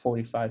 will have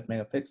 45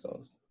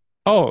 megapixels.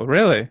 Oh,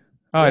 really?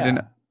 Oh, I didn't.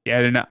 Yeah. Yeah,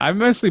 I didn't. I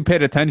mostly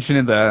paid attention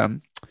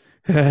to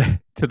the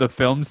to the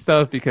film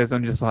stuff because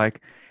I'm just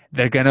like,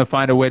 they're gonna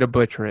find a way to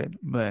butcher it.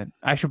 But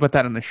I should put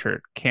that on the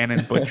shirt.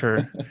 Canon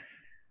butcher.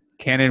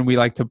 Canon, we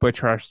like to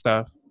butcher our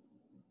stuff.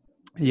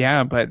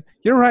 Yeah, but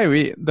you're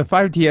right. The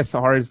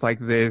 5DSR is like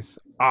this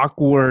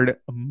awkward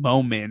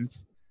moment.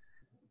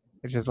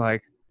 It's just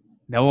like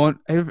no one.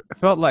 It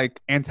felt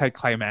like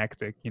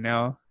anticlimactic.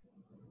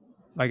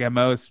 Like at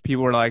most,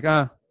 people were like,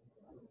 okay.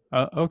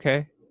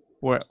 Okay,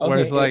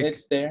 Where's like,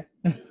 it's there.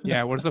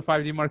 yeah, where's the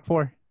 5D Mark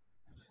IV?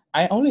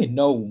 I only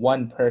know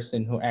one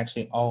person who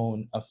actually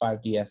owned a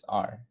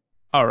 5DSR.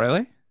 Oh,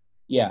 really?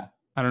 Yeah,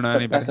 I don't know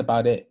but that's anybody.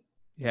 about it.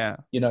 Yeah.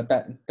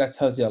 That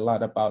tells you a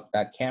lot about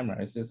that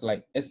camera. It's just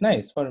like it's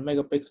nice for the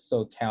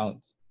megapixel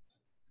count.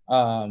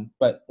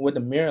 But with the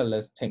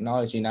mirrorless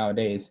technology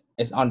nowadays,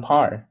 it's on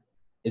par.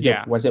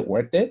 Yeah. Was it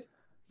worth it?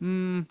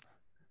 Mm,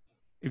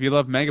 if you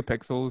love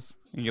megapixels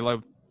and you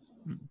love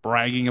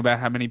bragging about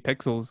how many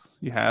pixels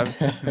you have,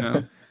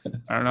 I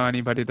don't know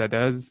anybody that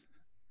does.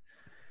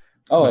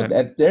 Oh, But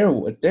that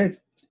there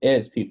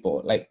is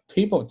people like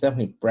people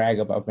definitely brag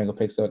about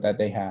megapixel that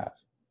they have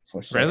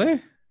for sure. really?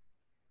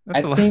 I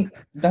That's a lot. think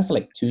that's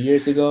like 2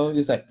 years ago.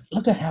 It's like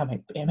look at how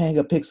many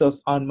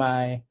megapixels on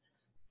my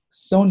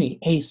Sony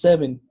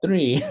A7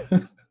 III.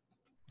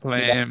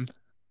 Lame.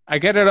 I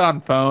get it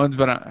on phones,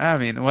 but I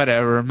mean,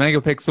 whatever.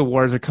 Megapixel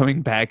wars are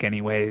coming back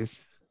anyways.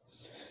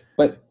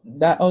 But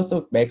that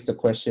also begs the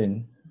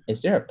question: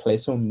 is there a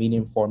place for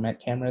medium format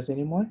cameras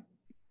anymore?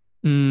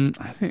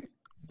 I think,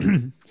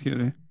 excuse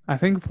me. I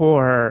think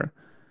for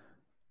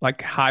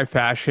like high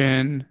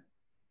fashion,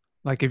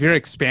 like if you're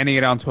expanding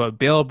it onto a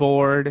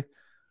billboard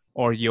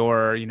or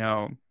you're,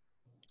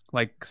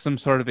 like some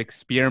sort of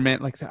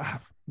experiment, like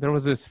there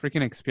was this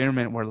freaking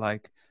experiment where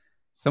like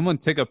someone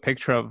took a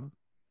picture of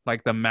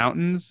like the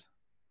mountains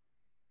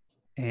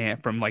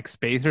and from like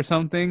space or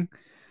something,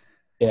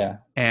 Yeah.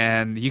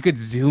 and you could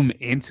zoom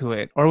into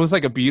it, or it was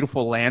like a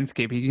beautiful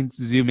landscape. You can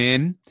zoom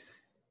in,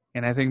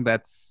 and I think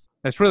that's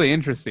really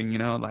interesting.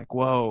 Like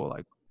whoa,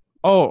 like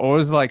oh, or it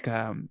was like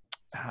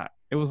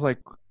it was like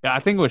I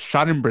think it was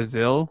shot in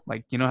Brazil.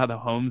 Like how the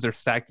homes are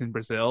stacked in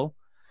Brazil.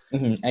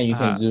 And you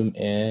can Uh, zoom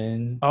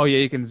in. oh yeah,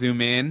 you can zoom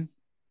in.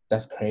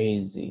 That's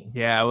crazy.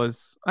 Yeah, it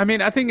was. I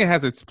mean, I think it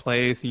has its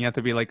place, and you have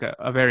to be like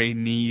a very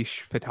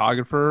niche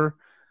photographer.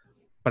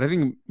 But I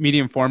think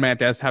medium format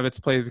does have its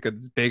place because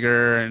it's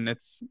bigger and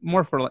it's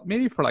more for like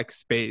maybe for like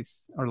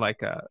space or like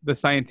the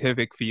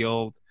scientific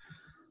field.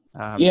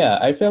 Yeah,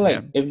 I feel Yeah.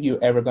 like if you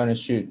ever gonna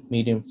shoot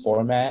medium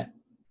format,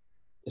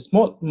 it's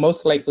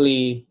most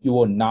likely you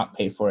will not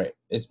pay for it.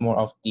 It's more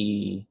of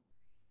the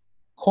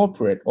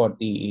corporate or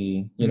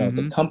the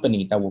Hmm.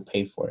 company that will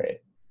pay for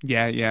it.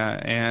 Yeah, yeah,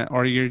 and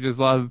or you just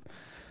love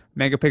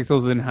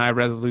megapixels and high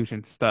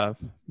resolution stuff.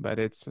 But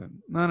it's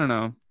I don't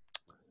know.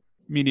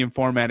 Medium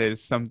format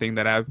is something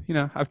that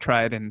I've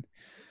tried and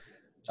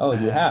Oh,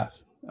 you uh, have.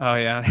 oh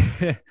yeah,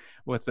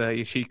 with the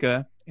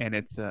Yashica, and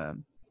it's I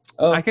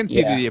Oh, can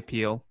see yeah. the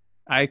appeal.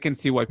 I can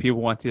see why people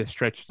want to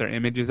stretch their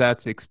images out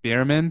to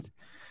experiment,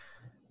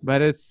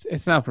 but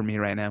it's not for me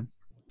right now.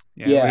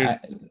 Yeah, we're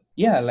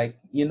Yeah, like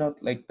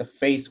like the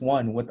phase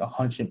one with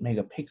 100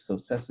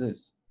 megapixels. That's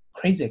is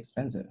crazy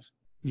expensive.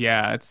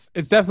 yeah, it's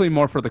definitely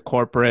more for the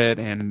corporate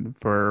and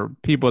for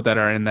people that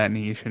are in that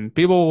niche, and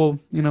people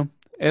will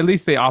at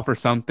least they offer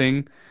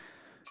something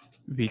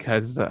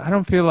because I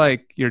don't feel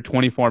like your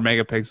 24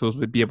 megapixels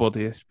would be able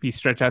to be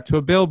stretched out to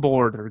a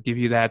billboard or give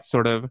you that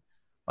sort of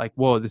like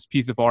whoa, this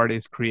piece of art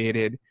is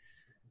created,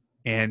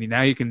 and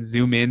now you can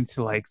zoom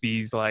into like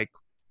these like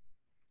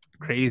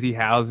crazy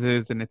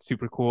houses and it's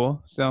super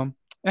cool. So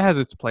it has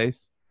its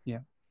place. Yeah.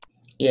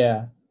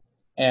 Yeah,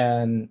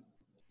 and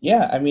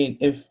yeah, I mean,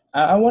 if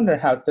I wonder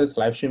how this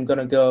live stream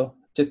gonna go,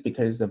 just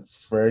because it's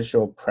a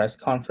virtual press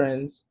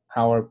conference,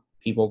 how are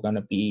people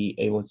gonna be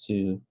able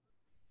to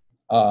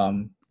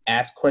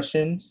ask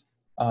questions?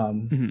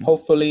 Hmm.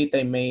 Hopefully,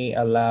 they may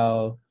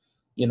allow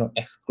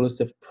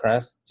exclusive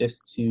press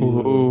just to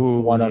Oh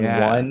one on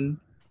yeah. one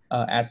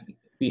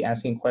be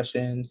asking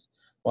questions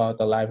while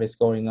the live is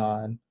going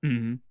on,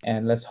 Hmm.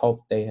 and let's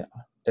hope there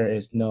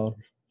is no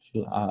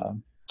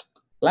um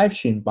live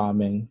stream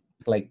bombing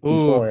like Ooh,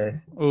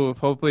 before. ooh.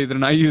 Hopefully they're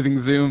not using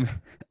Zoom.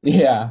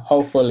 Yeah,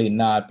 hopefully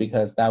not,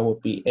 because that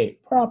would be a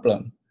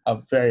problem, a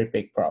very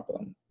big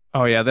problem.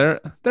 Oh yeah, they're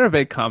a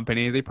big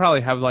company. They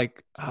probably have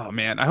like oh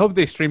man, I hope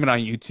they stream it on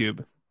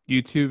YouTube.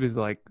 YouTube is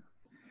like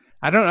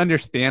I don't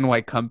understand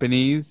why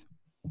companies.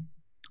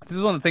 This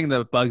is one of the things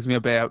that bugs me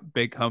about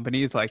big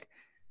companies. Like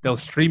they'll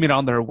stream it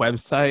on their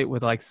website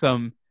with like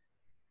some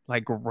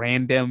like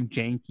random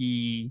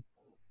janky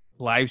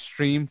live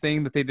stream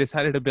thing that they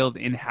decided to build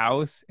in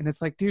house, and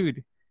it's like,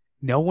 dude,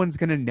 no one's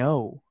gonna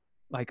know.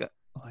 Like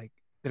Like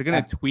they're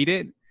gonna That, tweet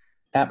it,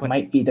 that but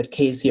might be the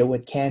case here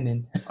with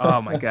Canon.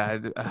 oh my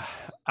god,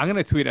 I'm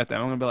gonna tweet at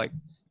them. I'm gonna be like,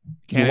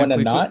 You Canon, want to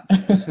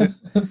please.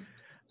 not?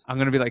 I'm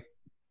gonna be like,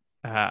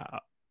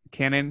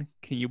 Canon,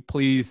 can you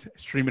please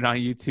stream it on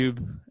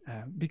YouTube?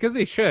 Because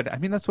they should. I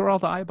mean, that's where all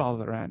the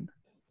eyeballs are at.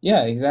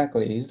 Yeah,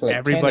 exactly. It's like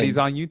Everybody's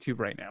Canon. on YouTube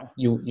right now.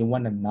 You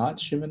want to not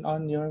stream it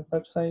on your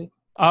website?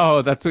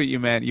 Oh, that's what you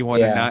meant. You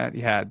want to Yeah. not?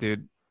 Yeah,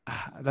 dude.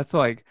 That's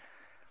like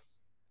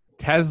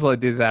Tesla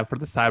did that for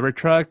the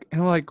Cybertruck,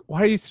 and we're like,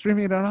 why are you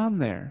streaming it on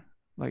there?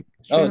 Like,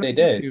 Oh, stream it they on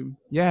did. YouTube.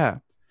 Yeah.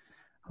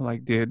 I'm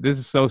like, dude, this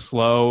is so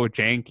slow,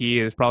 janky.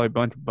 There's probably a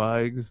bunch of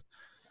bugs.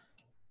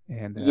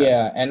 And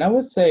Yeah, and I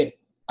would say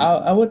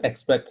I would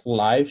expect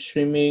live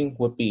streaming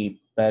would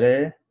be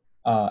better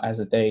as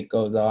the day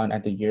goes on,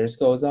 as the years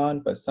goes on.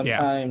 But yeah.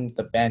 sometimes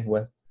the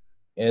bandwidth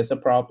is a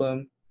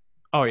problem.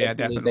 Oh yeah,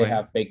 Hopefully, they definitely.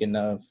 have big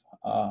enough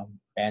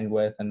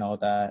bandwidth and all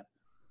that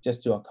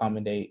just to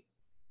accommodate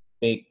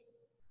big,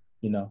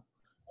 you know,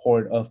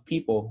 horde of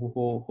people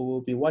who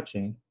will be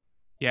watching.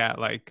 Yeah,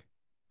 like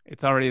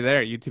it's already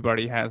there. YouTube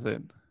already has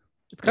it.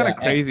 It's kind of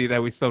Yeah, crazy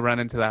that we still run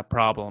into that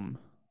problem.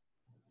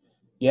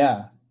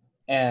 yeah,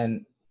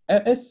 and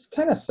it's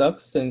kind of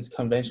sucks since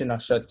convention are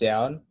shut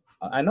down.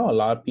 I know a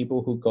lot of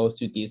people who goes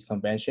to these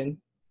convention.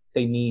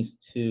 They needs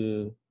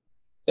to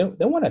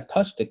they want to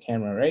touch the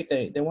camera, right?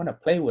 They want to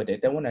play with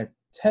it. They want to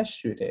test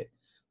shoot it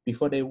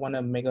before they want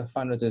to make a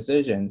final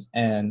decisions.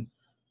 And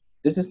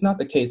this is not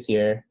the case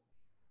here.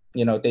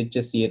 You know, they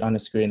just see it on the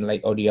screen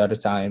like all the other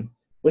time,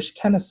 which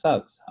kind of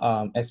sucks.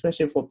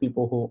 Especially for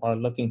people who are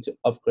looking to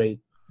upgrade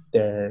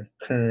their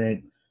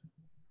current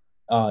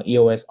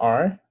EOS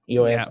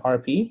Yeah.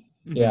 RP.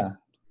 hmm Yeah.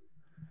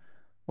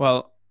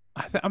 Well,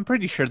 I'm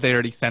pretty sure they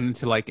already sent it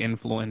to like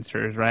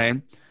influencers,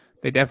 right?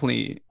 They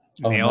definitely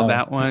Oh nailed no.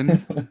 that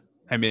one.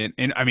 I mean,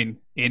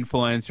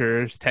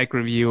 influencers, tech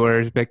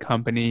reviewers, big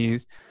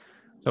companies.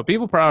 So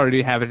people probably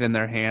already have it in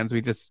their hands.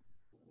 We just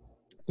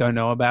don't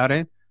know about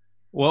it.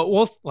 Well,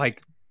 we'll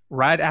like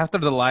right after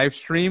the live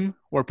stream,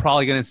 we're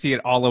probably gonna see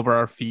it all over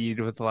our feed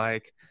with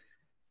like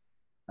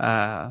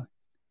uh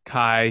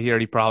Kai. He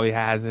already probably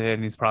has it,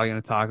 and he's probably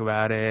gonna talk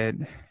about it,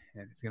 and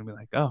he's gonna be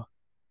like, "Oh,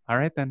 all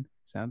right then,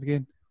 sounds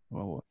good.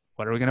 Well,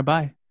 what are we gonna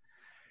buy?"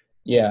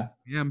 Yeah.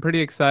 Yeah, I'm pretty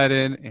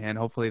excited, and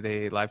hopefully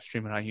they live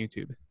stream it on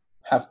YouTube.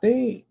 Have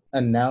they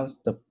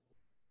announced the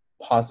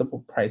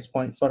possible price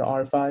point for the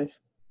R5?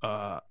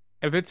 Uh,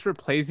 if it's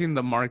replacing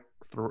the 5D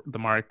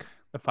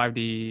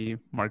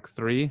Mark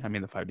III, I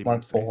mean the 5D Mark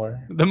Mark III,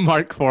 4? the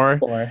Mark IV.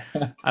 4.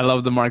 I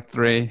love the Mark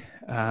III.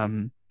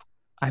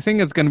 I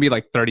think it's gonna be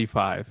like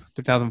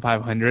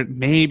 3,500,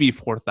 maybe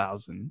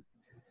 4,000.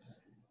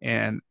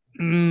 And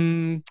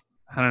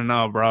I don't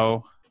know,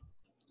 bro. I,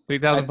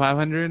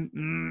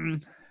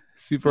 3,500,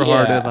 super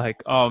hard to yeah.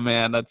 like. Oh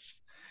man, that's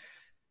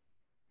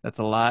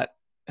a lot.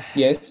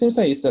 Yeah, it seems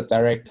like it's a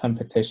direct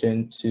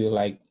competition to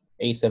like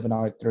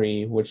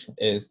A7R3, which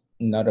is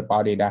another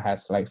body that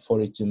has like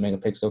 42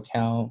 megapixel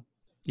count.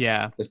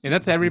 Yeah, The and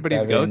that's everybody's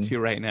 67. go-to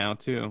right now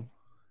too.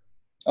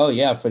 Oh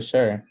yeah, for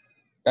sure.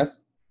 That's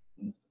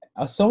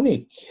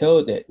Sony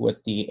killed it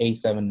with the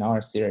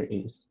A7R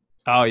series.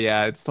 Oh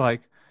yeah, it's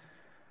like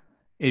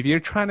if you're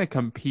trying to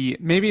compete,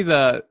 maybe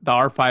the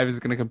R5 is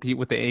going to compete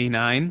with the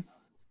A9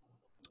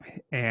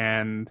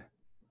 and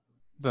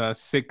the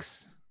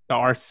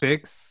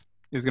R6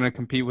 is going to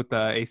compete with the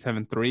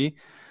A7 III,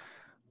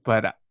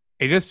 but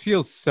it just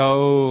feels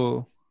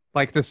so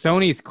like the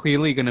Sony is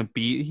clearly going to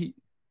beat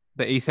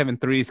the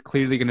A7 III is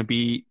clearly going to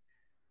beat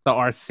the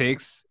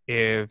R6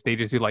 if they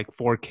just do like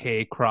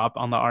 4K crop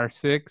on the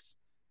R6,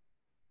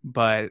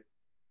 but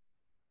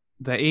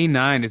the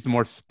A9 is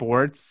more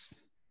sports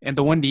and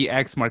the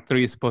 1DX Mark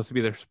III is supposed to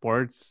be their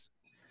sports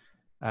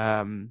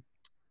um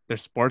their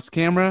sports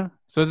camera.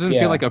 So it doesn't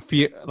feel Yeah, like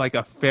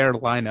a fair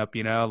lineup,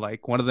 you know?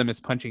 Like one of them is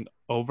punching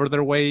over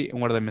their weight and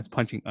one of them is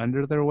punching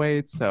under their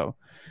weight. So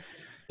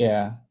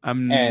yeah.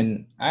 I'm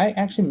And I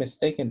actually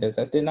mistaken this.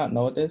 I did not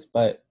know this,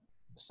 but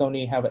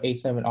Sony have an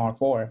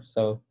A7R4,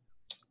 so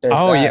there's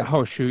oh yeah, that.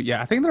 oh shoot.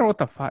 Yeah, I think they're with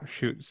the five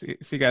shoot.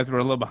 See guys, we're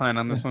a little behind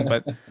on this one,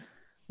 but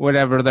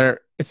whatever. They're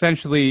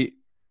essentially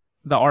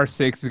the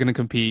R6 is gonna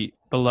compete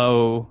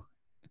below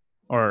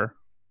or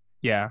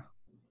yeah,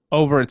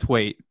 over its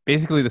weight.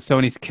 Basically the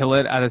Sony's kill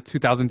it at a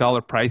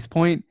 $2,000 price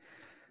point.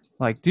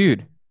 Like,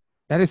 dude,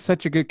 that is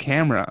such a good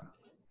camera.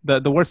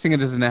 The worst thing it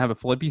doesn't have a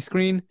flippy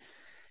screen,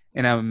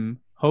 and I'm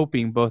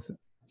hoping both.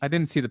 I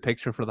didn't see the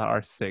picture for the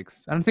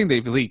R6. I don't think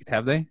they've leaked,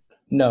 have they?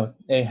 No,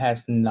 it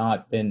has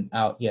not been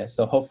out yet.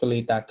 So hopefully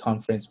that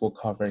conference will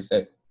cover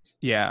it.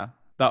 Yeah,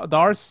 the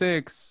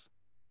R6.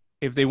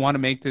 If they want to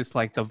make this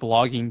like the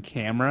vlogging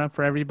camera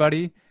for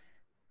everybody,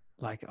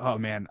 like, oh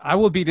man, I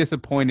will be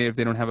disappointed if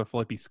they don't have a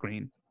flippy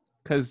screen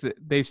because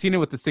they've seen it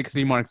with the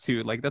 6Z Mark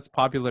II. Like that's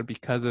popular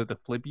because of the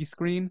flippy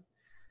screen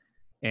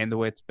and the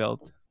way it's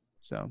built.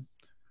 So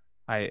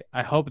I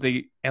hope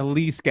they at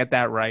least get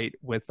that right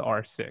with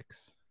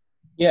R6.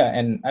 Yeah,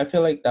 and I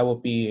feel like that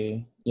would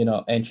be,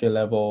 entry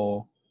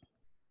level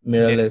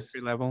mid-entry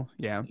mirrorless. level.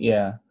 Yeah.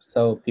 Yeah,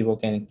 so people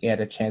can get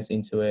a chance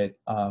into it.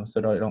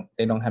 So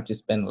they don't have to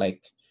spend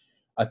like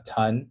a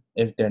ton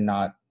if they're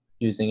not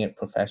using it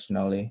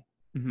professionally.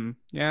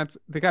 Yeah,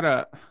 they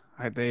gotta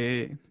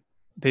they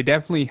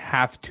definitely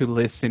have to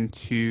listen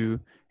to,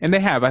 and they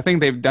have. I think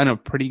they've done a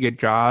pretty good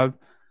job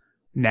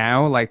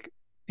now. Like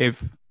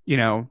if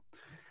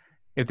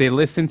if they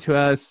listen to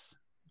us,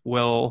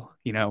 we'll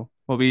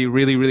be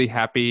really, really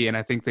happy. And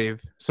I think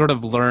they've sort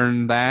of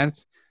learned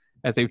that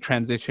as they've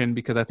transitioned,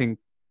 because I think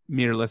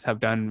mirrorless have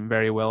done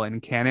very well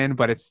in Canon,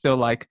 but it's still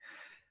like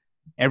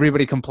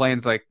everybody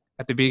complains. Like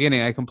at the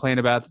beginning, I complained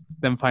about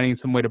them finding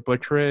some way to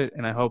butcher it,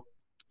 and I hope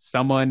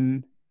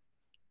someone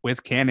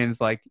with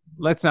Canon's like,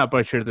 let's not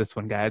butcher this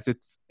one, guys.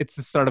 It's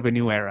the start of a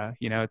new era.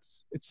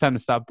 It's time to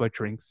stop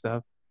butchering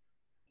stuff.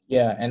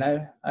 Yeah, and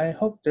I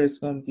hope there's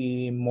going to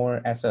be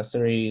more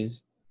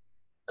accessories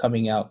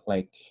coming out,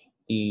 like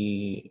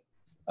the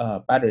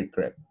battery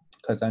grip,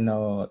 because I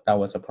know that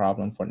was a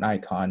problem for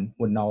Nikon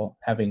with no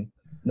having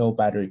no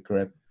battery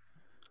grip.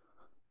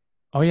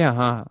 Oh yeah,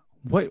 huh?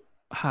 What?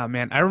 Ah,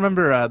 man, I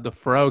remember the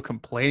Fro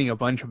complaining a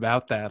bunch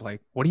about that. Like,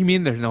 what do you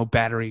mean there's no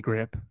battery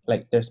grip?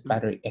 Like there's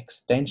battery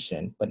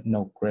extension, but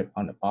no grip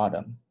on the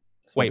bottom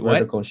for Wait, what?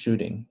 vertical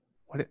shooting.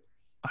 What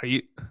are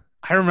you?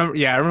 I remember.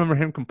 Yeah, I remember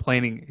him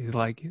complaining. He's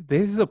like,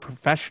 "This is a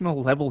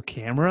professional level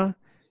camera.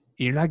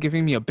 You're not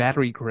giving me a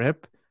battery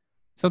grip."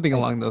 Something Like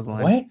along those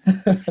lines.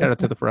 what? Shout out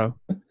to the Fro.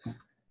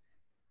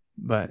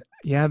 But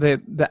yeah,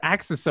 the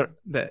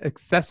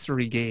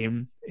accessory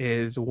game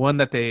is one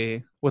that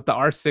they with the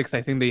R6.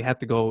 I think they had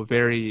to go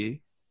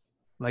very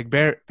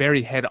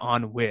very head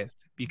on with,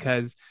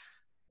 because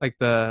like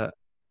the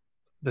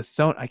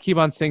Sony. I keep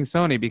on saying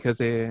Sony because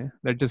they're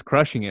just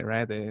crushing it,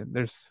 right?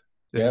 There's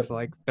Yep.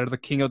 like they're the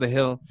king of the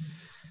hill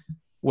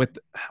with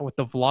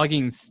the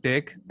vlogging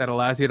stick that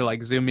allows you to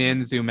like zoom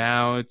in, zoom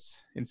out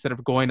instead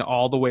of going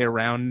all the way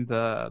around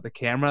the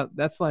camera.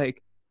 That's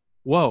like,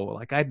 whoa!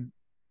 Like I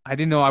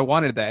didn't know I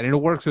wanted that, and it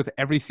works with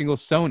every single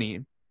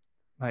Sony.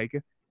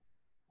 Like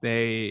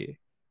they,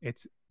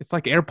 it's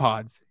like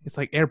AirPods. It's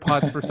like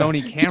AirPods for Sony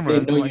You didn't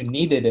cameras. know I'm you like,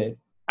 needed it.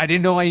 I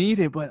didn't know I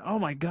needed it, but oh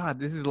my god,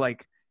 this is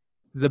like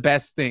the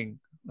best thing.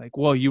 Like,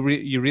 whoa, you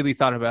really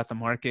thought about the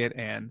market,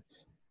 and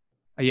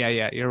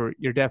yeah, you're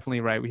definitely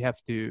right. We have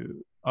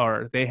to,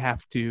 or they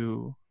have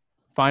to,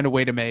 find a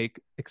way to make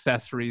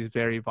accessories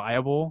very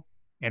viable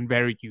and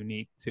very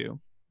unique too.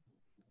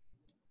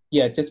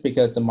 Yeah, just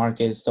because the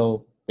market is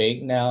so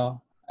big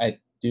now, I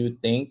do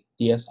think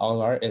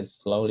DSLR is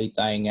slowly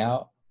dying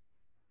out.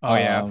 Oh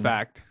yeah, Um,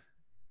 fact.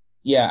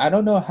 yeah, I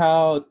don't know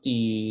how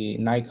the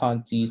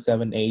Nikon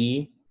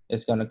D780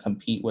 is going to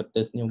compete with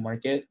this new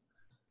market,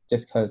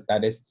 just because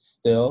that is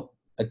still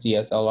a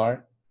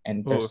DSLR,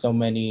 and there's Oof. so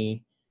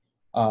many.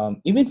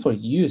 Even for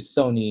you,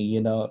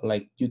 Sony,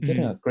 like you're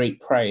getting Mhm. a great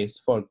price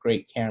for a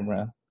great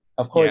camera.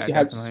 Of course, Yeah, you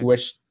have to definitely.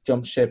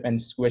 jump ship,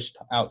 and switch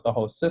out the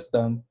whole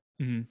system.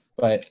 Mhm.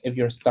 But if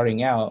you're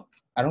starting out,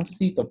 I don't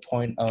see the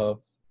point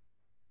of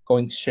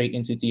going straight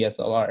into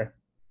DSLR.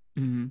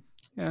 Mhm.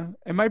 Yeah,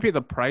 it might be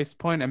the price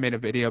point. I made a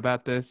video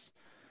about this,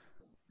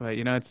 but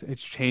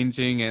it's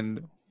changing. And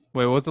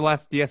wait, what was the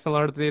last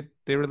DSLR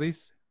they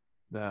released?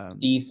 The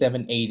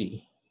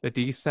D780, the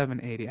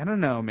D780. I don't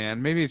know,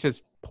 man. Maybe it's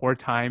just poor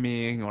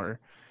timing, or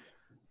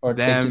or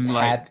they just them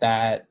had like,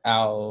 that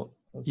out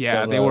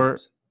yeah,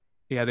 developed.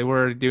 they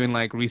were doing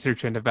like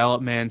research and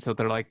development, so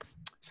they're like,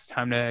 it's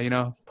time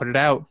to put it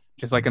out,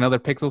 just like another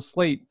Pixel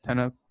Slate. Time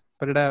to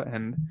put it out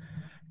and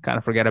kind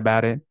of forget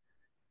about it.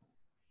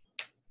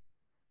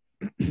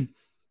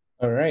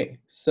 All right,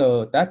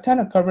 so that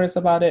kind of covers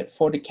about it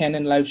for the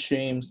Canon live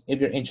streams. If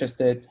you're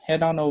interested,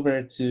 head on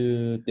over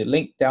to the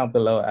link down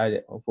below.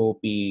 I will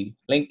be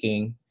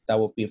linking. That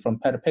will be from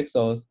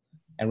Petapixels.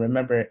 And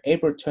remember,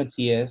 April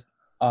 20th,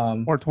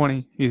 um,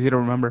 420, easy to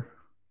remember.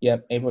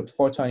 yep, April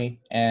 420,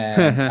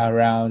 and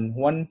around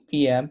 1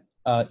 p.m.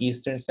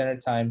 Eastern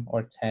Standard Time,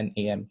 or 10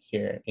 a.m.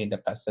 here in the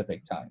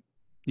Pacific time.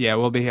 Yeah,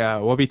 we'll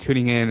be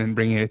tuning in and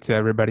bringing it to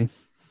everybody.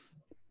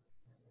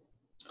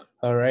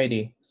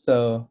 Alrighty,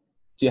 so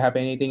do you have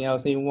anything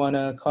else that you want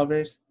to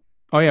cover?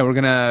 Oh yeah, we're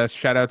gonna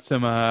shout out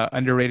some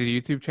underrated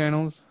YouTube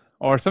channels,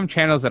 or some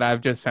channels that I've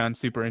just found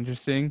super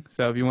interesting.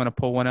 So if you want to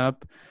pull one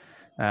up,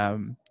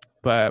 um,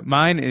 but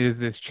mine is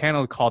this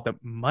channel called the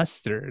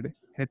Mustard, and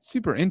it's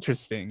super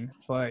interesting.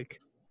 It's like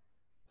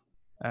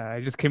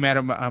it just came out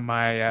of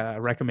my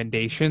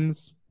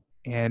recommendations,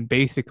 and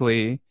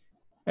basically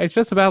it's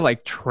just about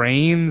like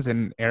trains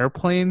and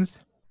airplanes.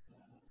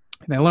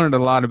 And I learned a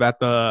lot about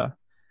the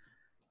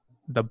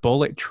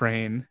bullet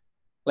train.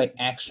 Like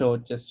actual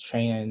just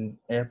train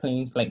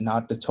airplanes, like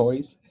not the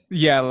toys?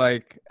 Yeah,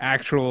 like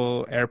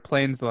actual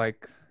airplanes,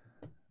 like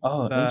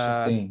Oh, the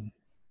interesting.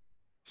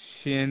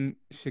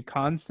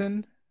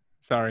 Shinkansen.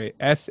 Sorry,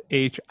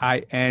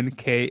 Shinkansen,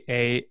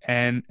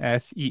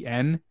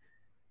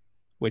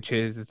 which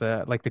is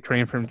like the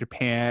train from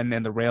Japan,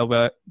 and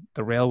the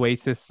railway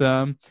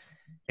system,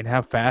 and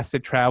how fast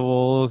it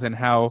travels, and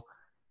how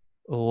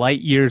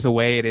light years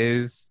away it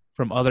is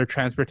from other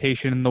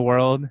transportation in the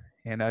world.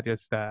 and I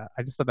just thought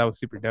that was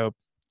super dope.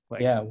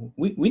 Like, Yeah,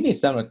 we need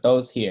some of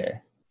those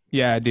here.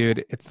 yeah,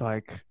 dude, it's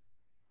like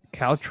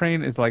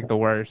Caltrain is like the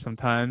worst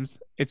sometimes.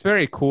 It's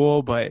very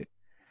cool, but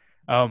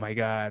oh my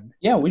god.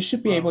 Yeah, we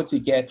should be able Oh. to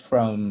get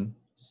from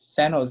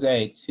San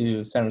Jose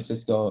to San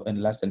Francisco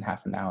in less than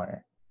half an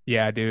hour.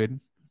 Yeah, dude.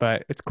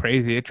 But it's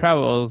crazy. It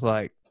travels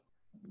like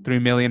 3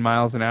 million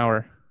miles an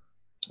hour.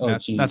 Oh,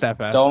 Not geez. that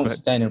fast, Don't but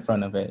stand in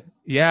front of it.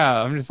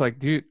 yeah, I'm just like,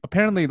 dude,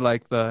 apparently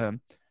like the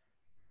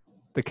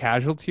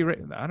casualty rate,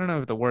 I don't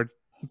know if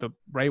the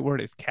right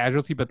word is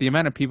casualty, but the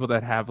amount of people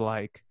that have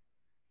like,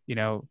 you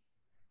know,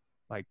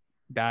 like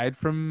died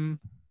from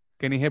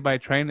getting hit by a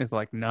train is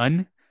like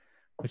none,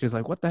 which is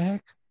like, what the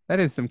heck? That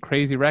is some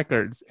crazy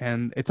records.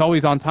 And it's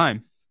always on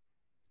time.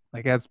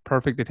 Like, it has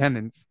perfect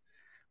attendance,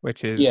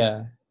 which is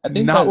Yeah, I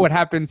think not that what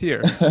happens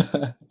here.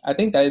 I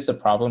think that is the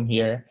problem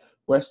here.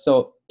 We're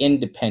so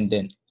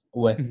independent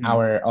with Mhm.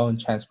 our own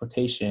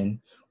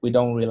transportation. We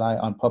don't rely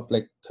on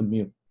public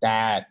commute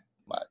that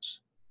much.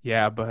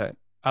 Yeah, but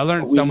I But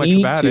learned we so much need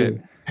about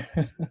it.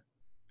 to.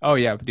 Oh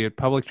yeah, dude,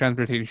 public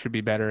transportation should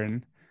be better,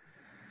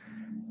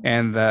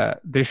 and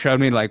this showed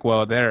me like,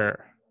 well,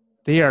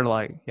 they are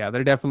like, yeah,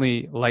 they're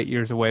definitely light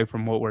years away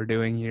from what we're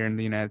doing here in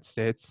the United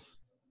States.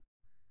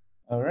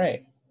 All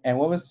right. And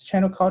what was the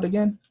channel called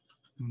again?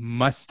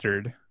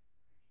 Mustard,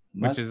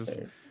 which is Mustard.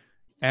 Mustard,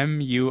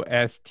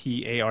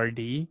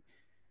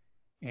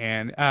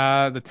 and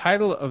the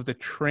title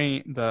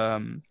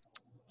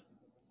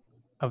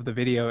of the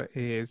video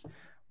is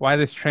 "Why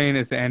This Train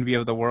Is the Envy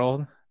of the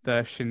World: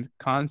 The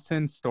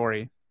Shinkansen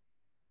Story."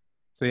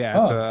 So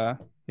Oh,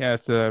 yeah,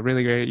 it's a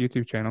really great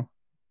YouTube channel,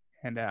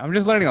 and I'm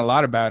just learning a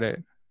lot about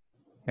it.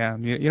 Yeah,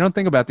 you don't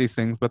think about these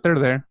things, but they're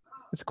there.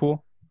 It's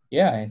cool.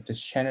 yeah. And this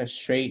channel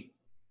straight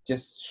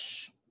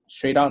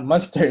on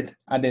mustard.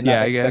 I did Yeah,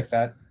 not I expect guess.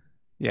 that.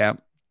 Yeah,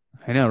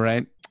 I know,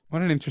 right?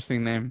 What an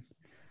interesting name.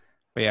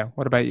 But yeah,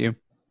 what about you?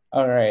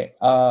 All right.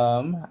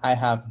 I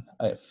have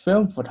a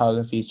film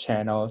photography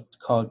channel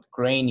called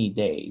Grainy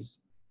Days.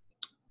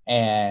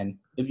 And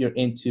if you're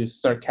into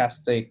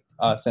sarcastic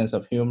sense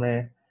of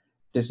humor,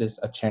 this is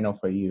a channel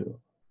for you.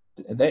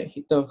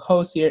 The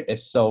host here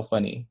is so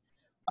funny.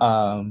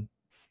 Um,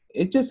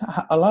 it just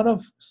a lot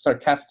of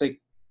sarcastic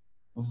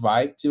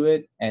vibe to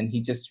it, and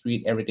he just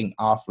read everything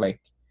off like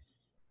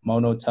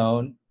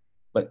monotone,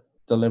 but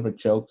deliver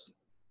jokes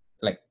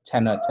like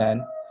 10 out of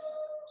 10.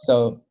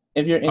 So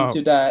if you're Oh,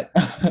 into that,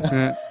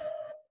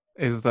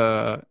 is as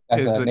a the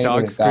dog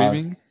neighborhood dog.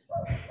 screaming?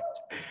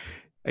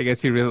 I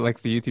guess he really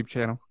likes the YouTube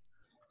channel.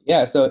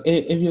 Yeah, so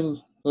if you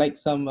like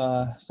some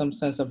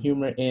sense of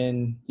humor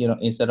in,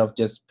 instead of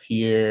just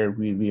pure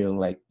review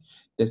like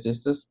this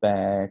is the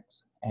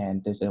specs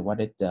and this is what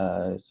it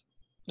does,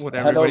 What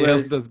head everybody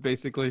else over. does,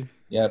 basically.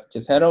 Yep,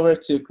 just head over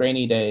to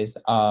Grainy Days.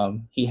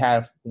 He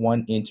have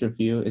one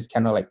interview. It's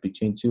kind of like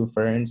Between Two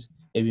Ferns,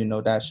 if you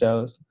know that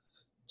shows.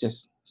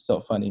 Just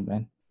so funny,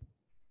 man.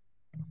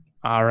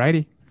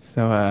 Alrighty.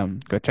 So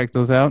go check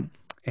those out,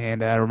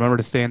 and remember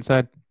to stay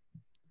inside,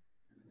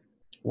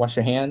 Wash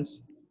your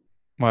hands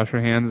wash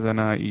your hands, and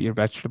eat your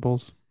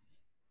vegetables.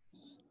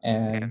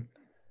 and And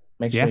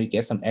make sure yeah. you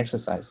get some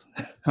exercise.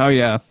 Oh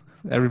yeah.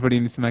 Everybody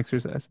needs some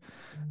exercise.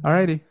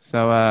 Alrighty.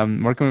 So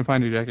where can we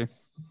find you, Jackie?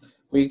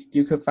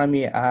 You could find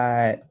me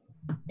at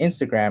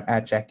Instagram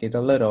at Jackie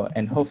the Little,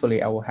 and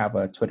hopefully I will have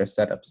a Twitter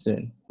setup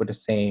soon with the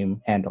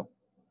same handle.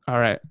 All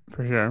right,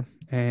 for sure.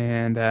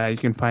 And you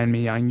can find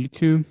me on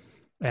YouTube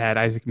at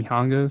Isaac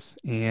Mihangos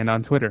and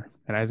on Twitter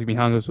at Isaac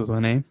Mihangos with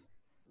one name.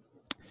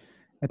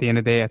 At the end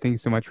of the day, I thank you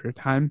so much for your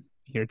time,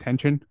 your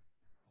attention.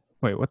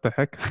 Wait, what the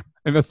heck?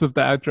 I messed up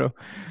the outro.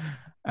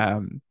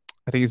 Um,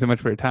 I thank you so much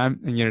for your time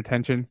and your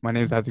attention. My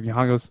name is Isaac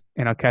Mihangos,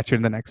 and I'll catch you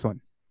in the next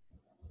one.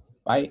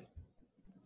 Bye.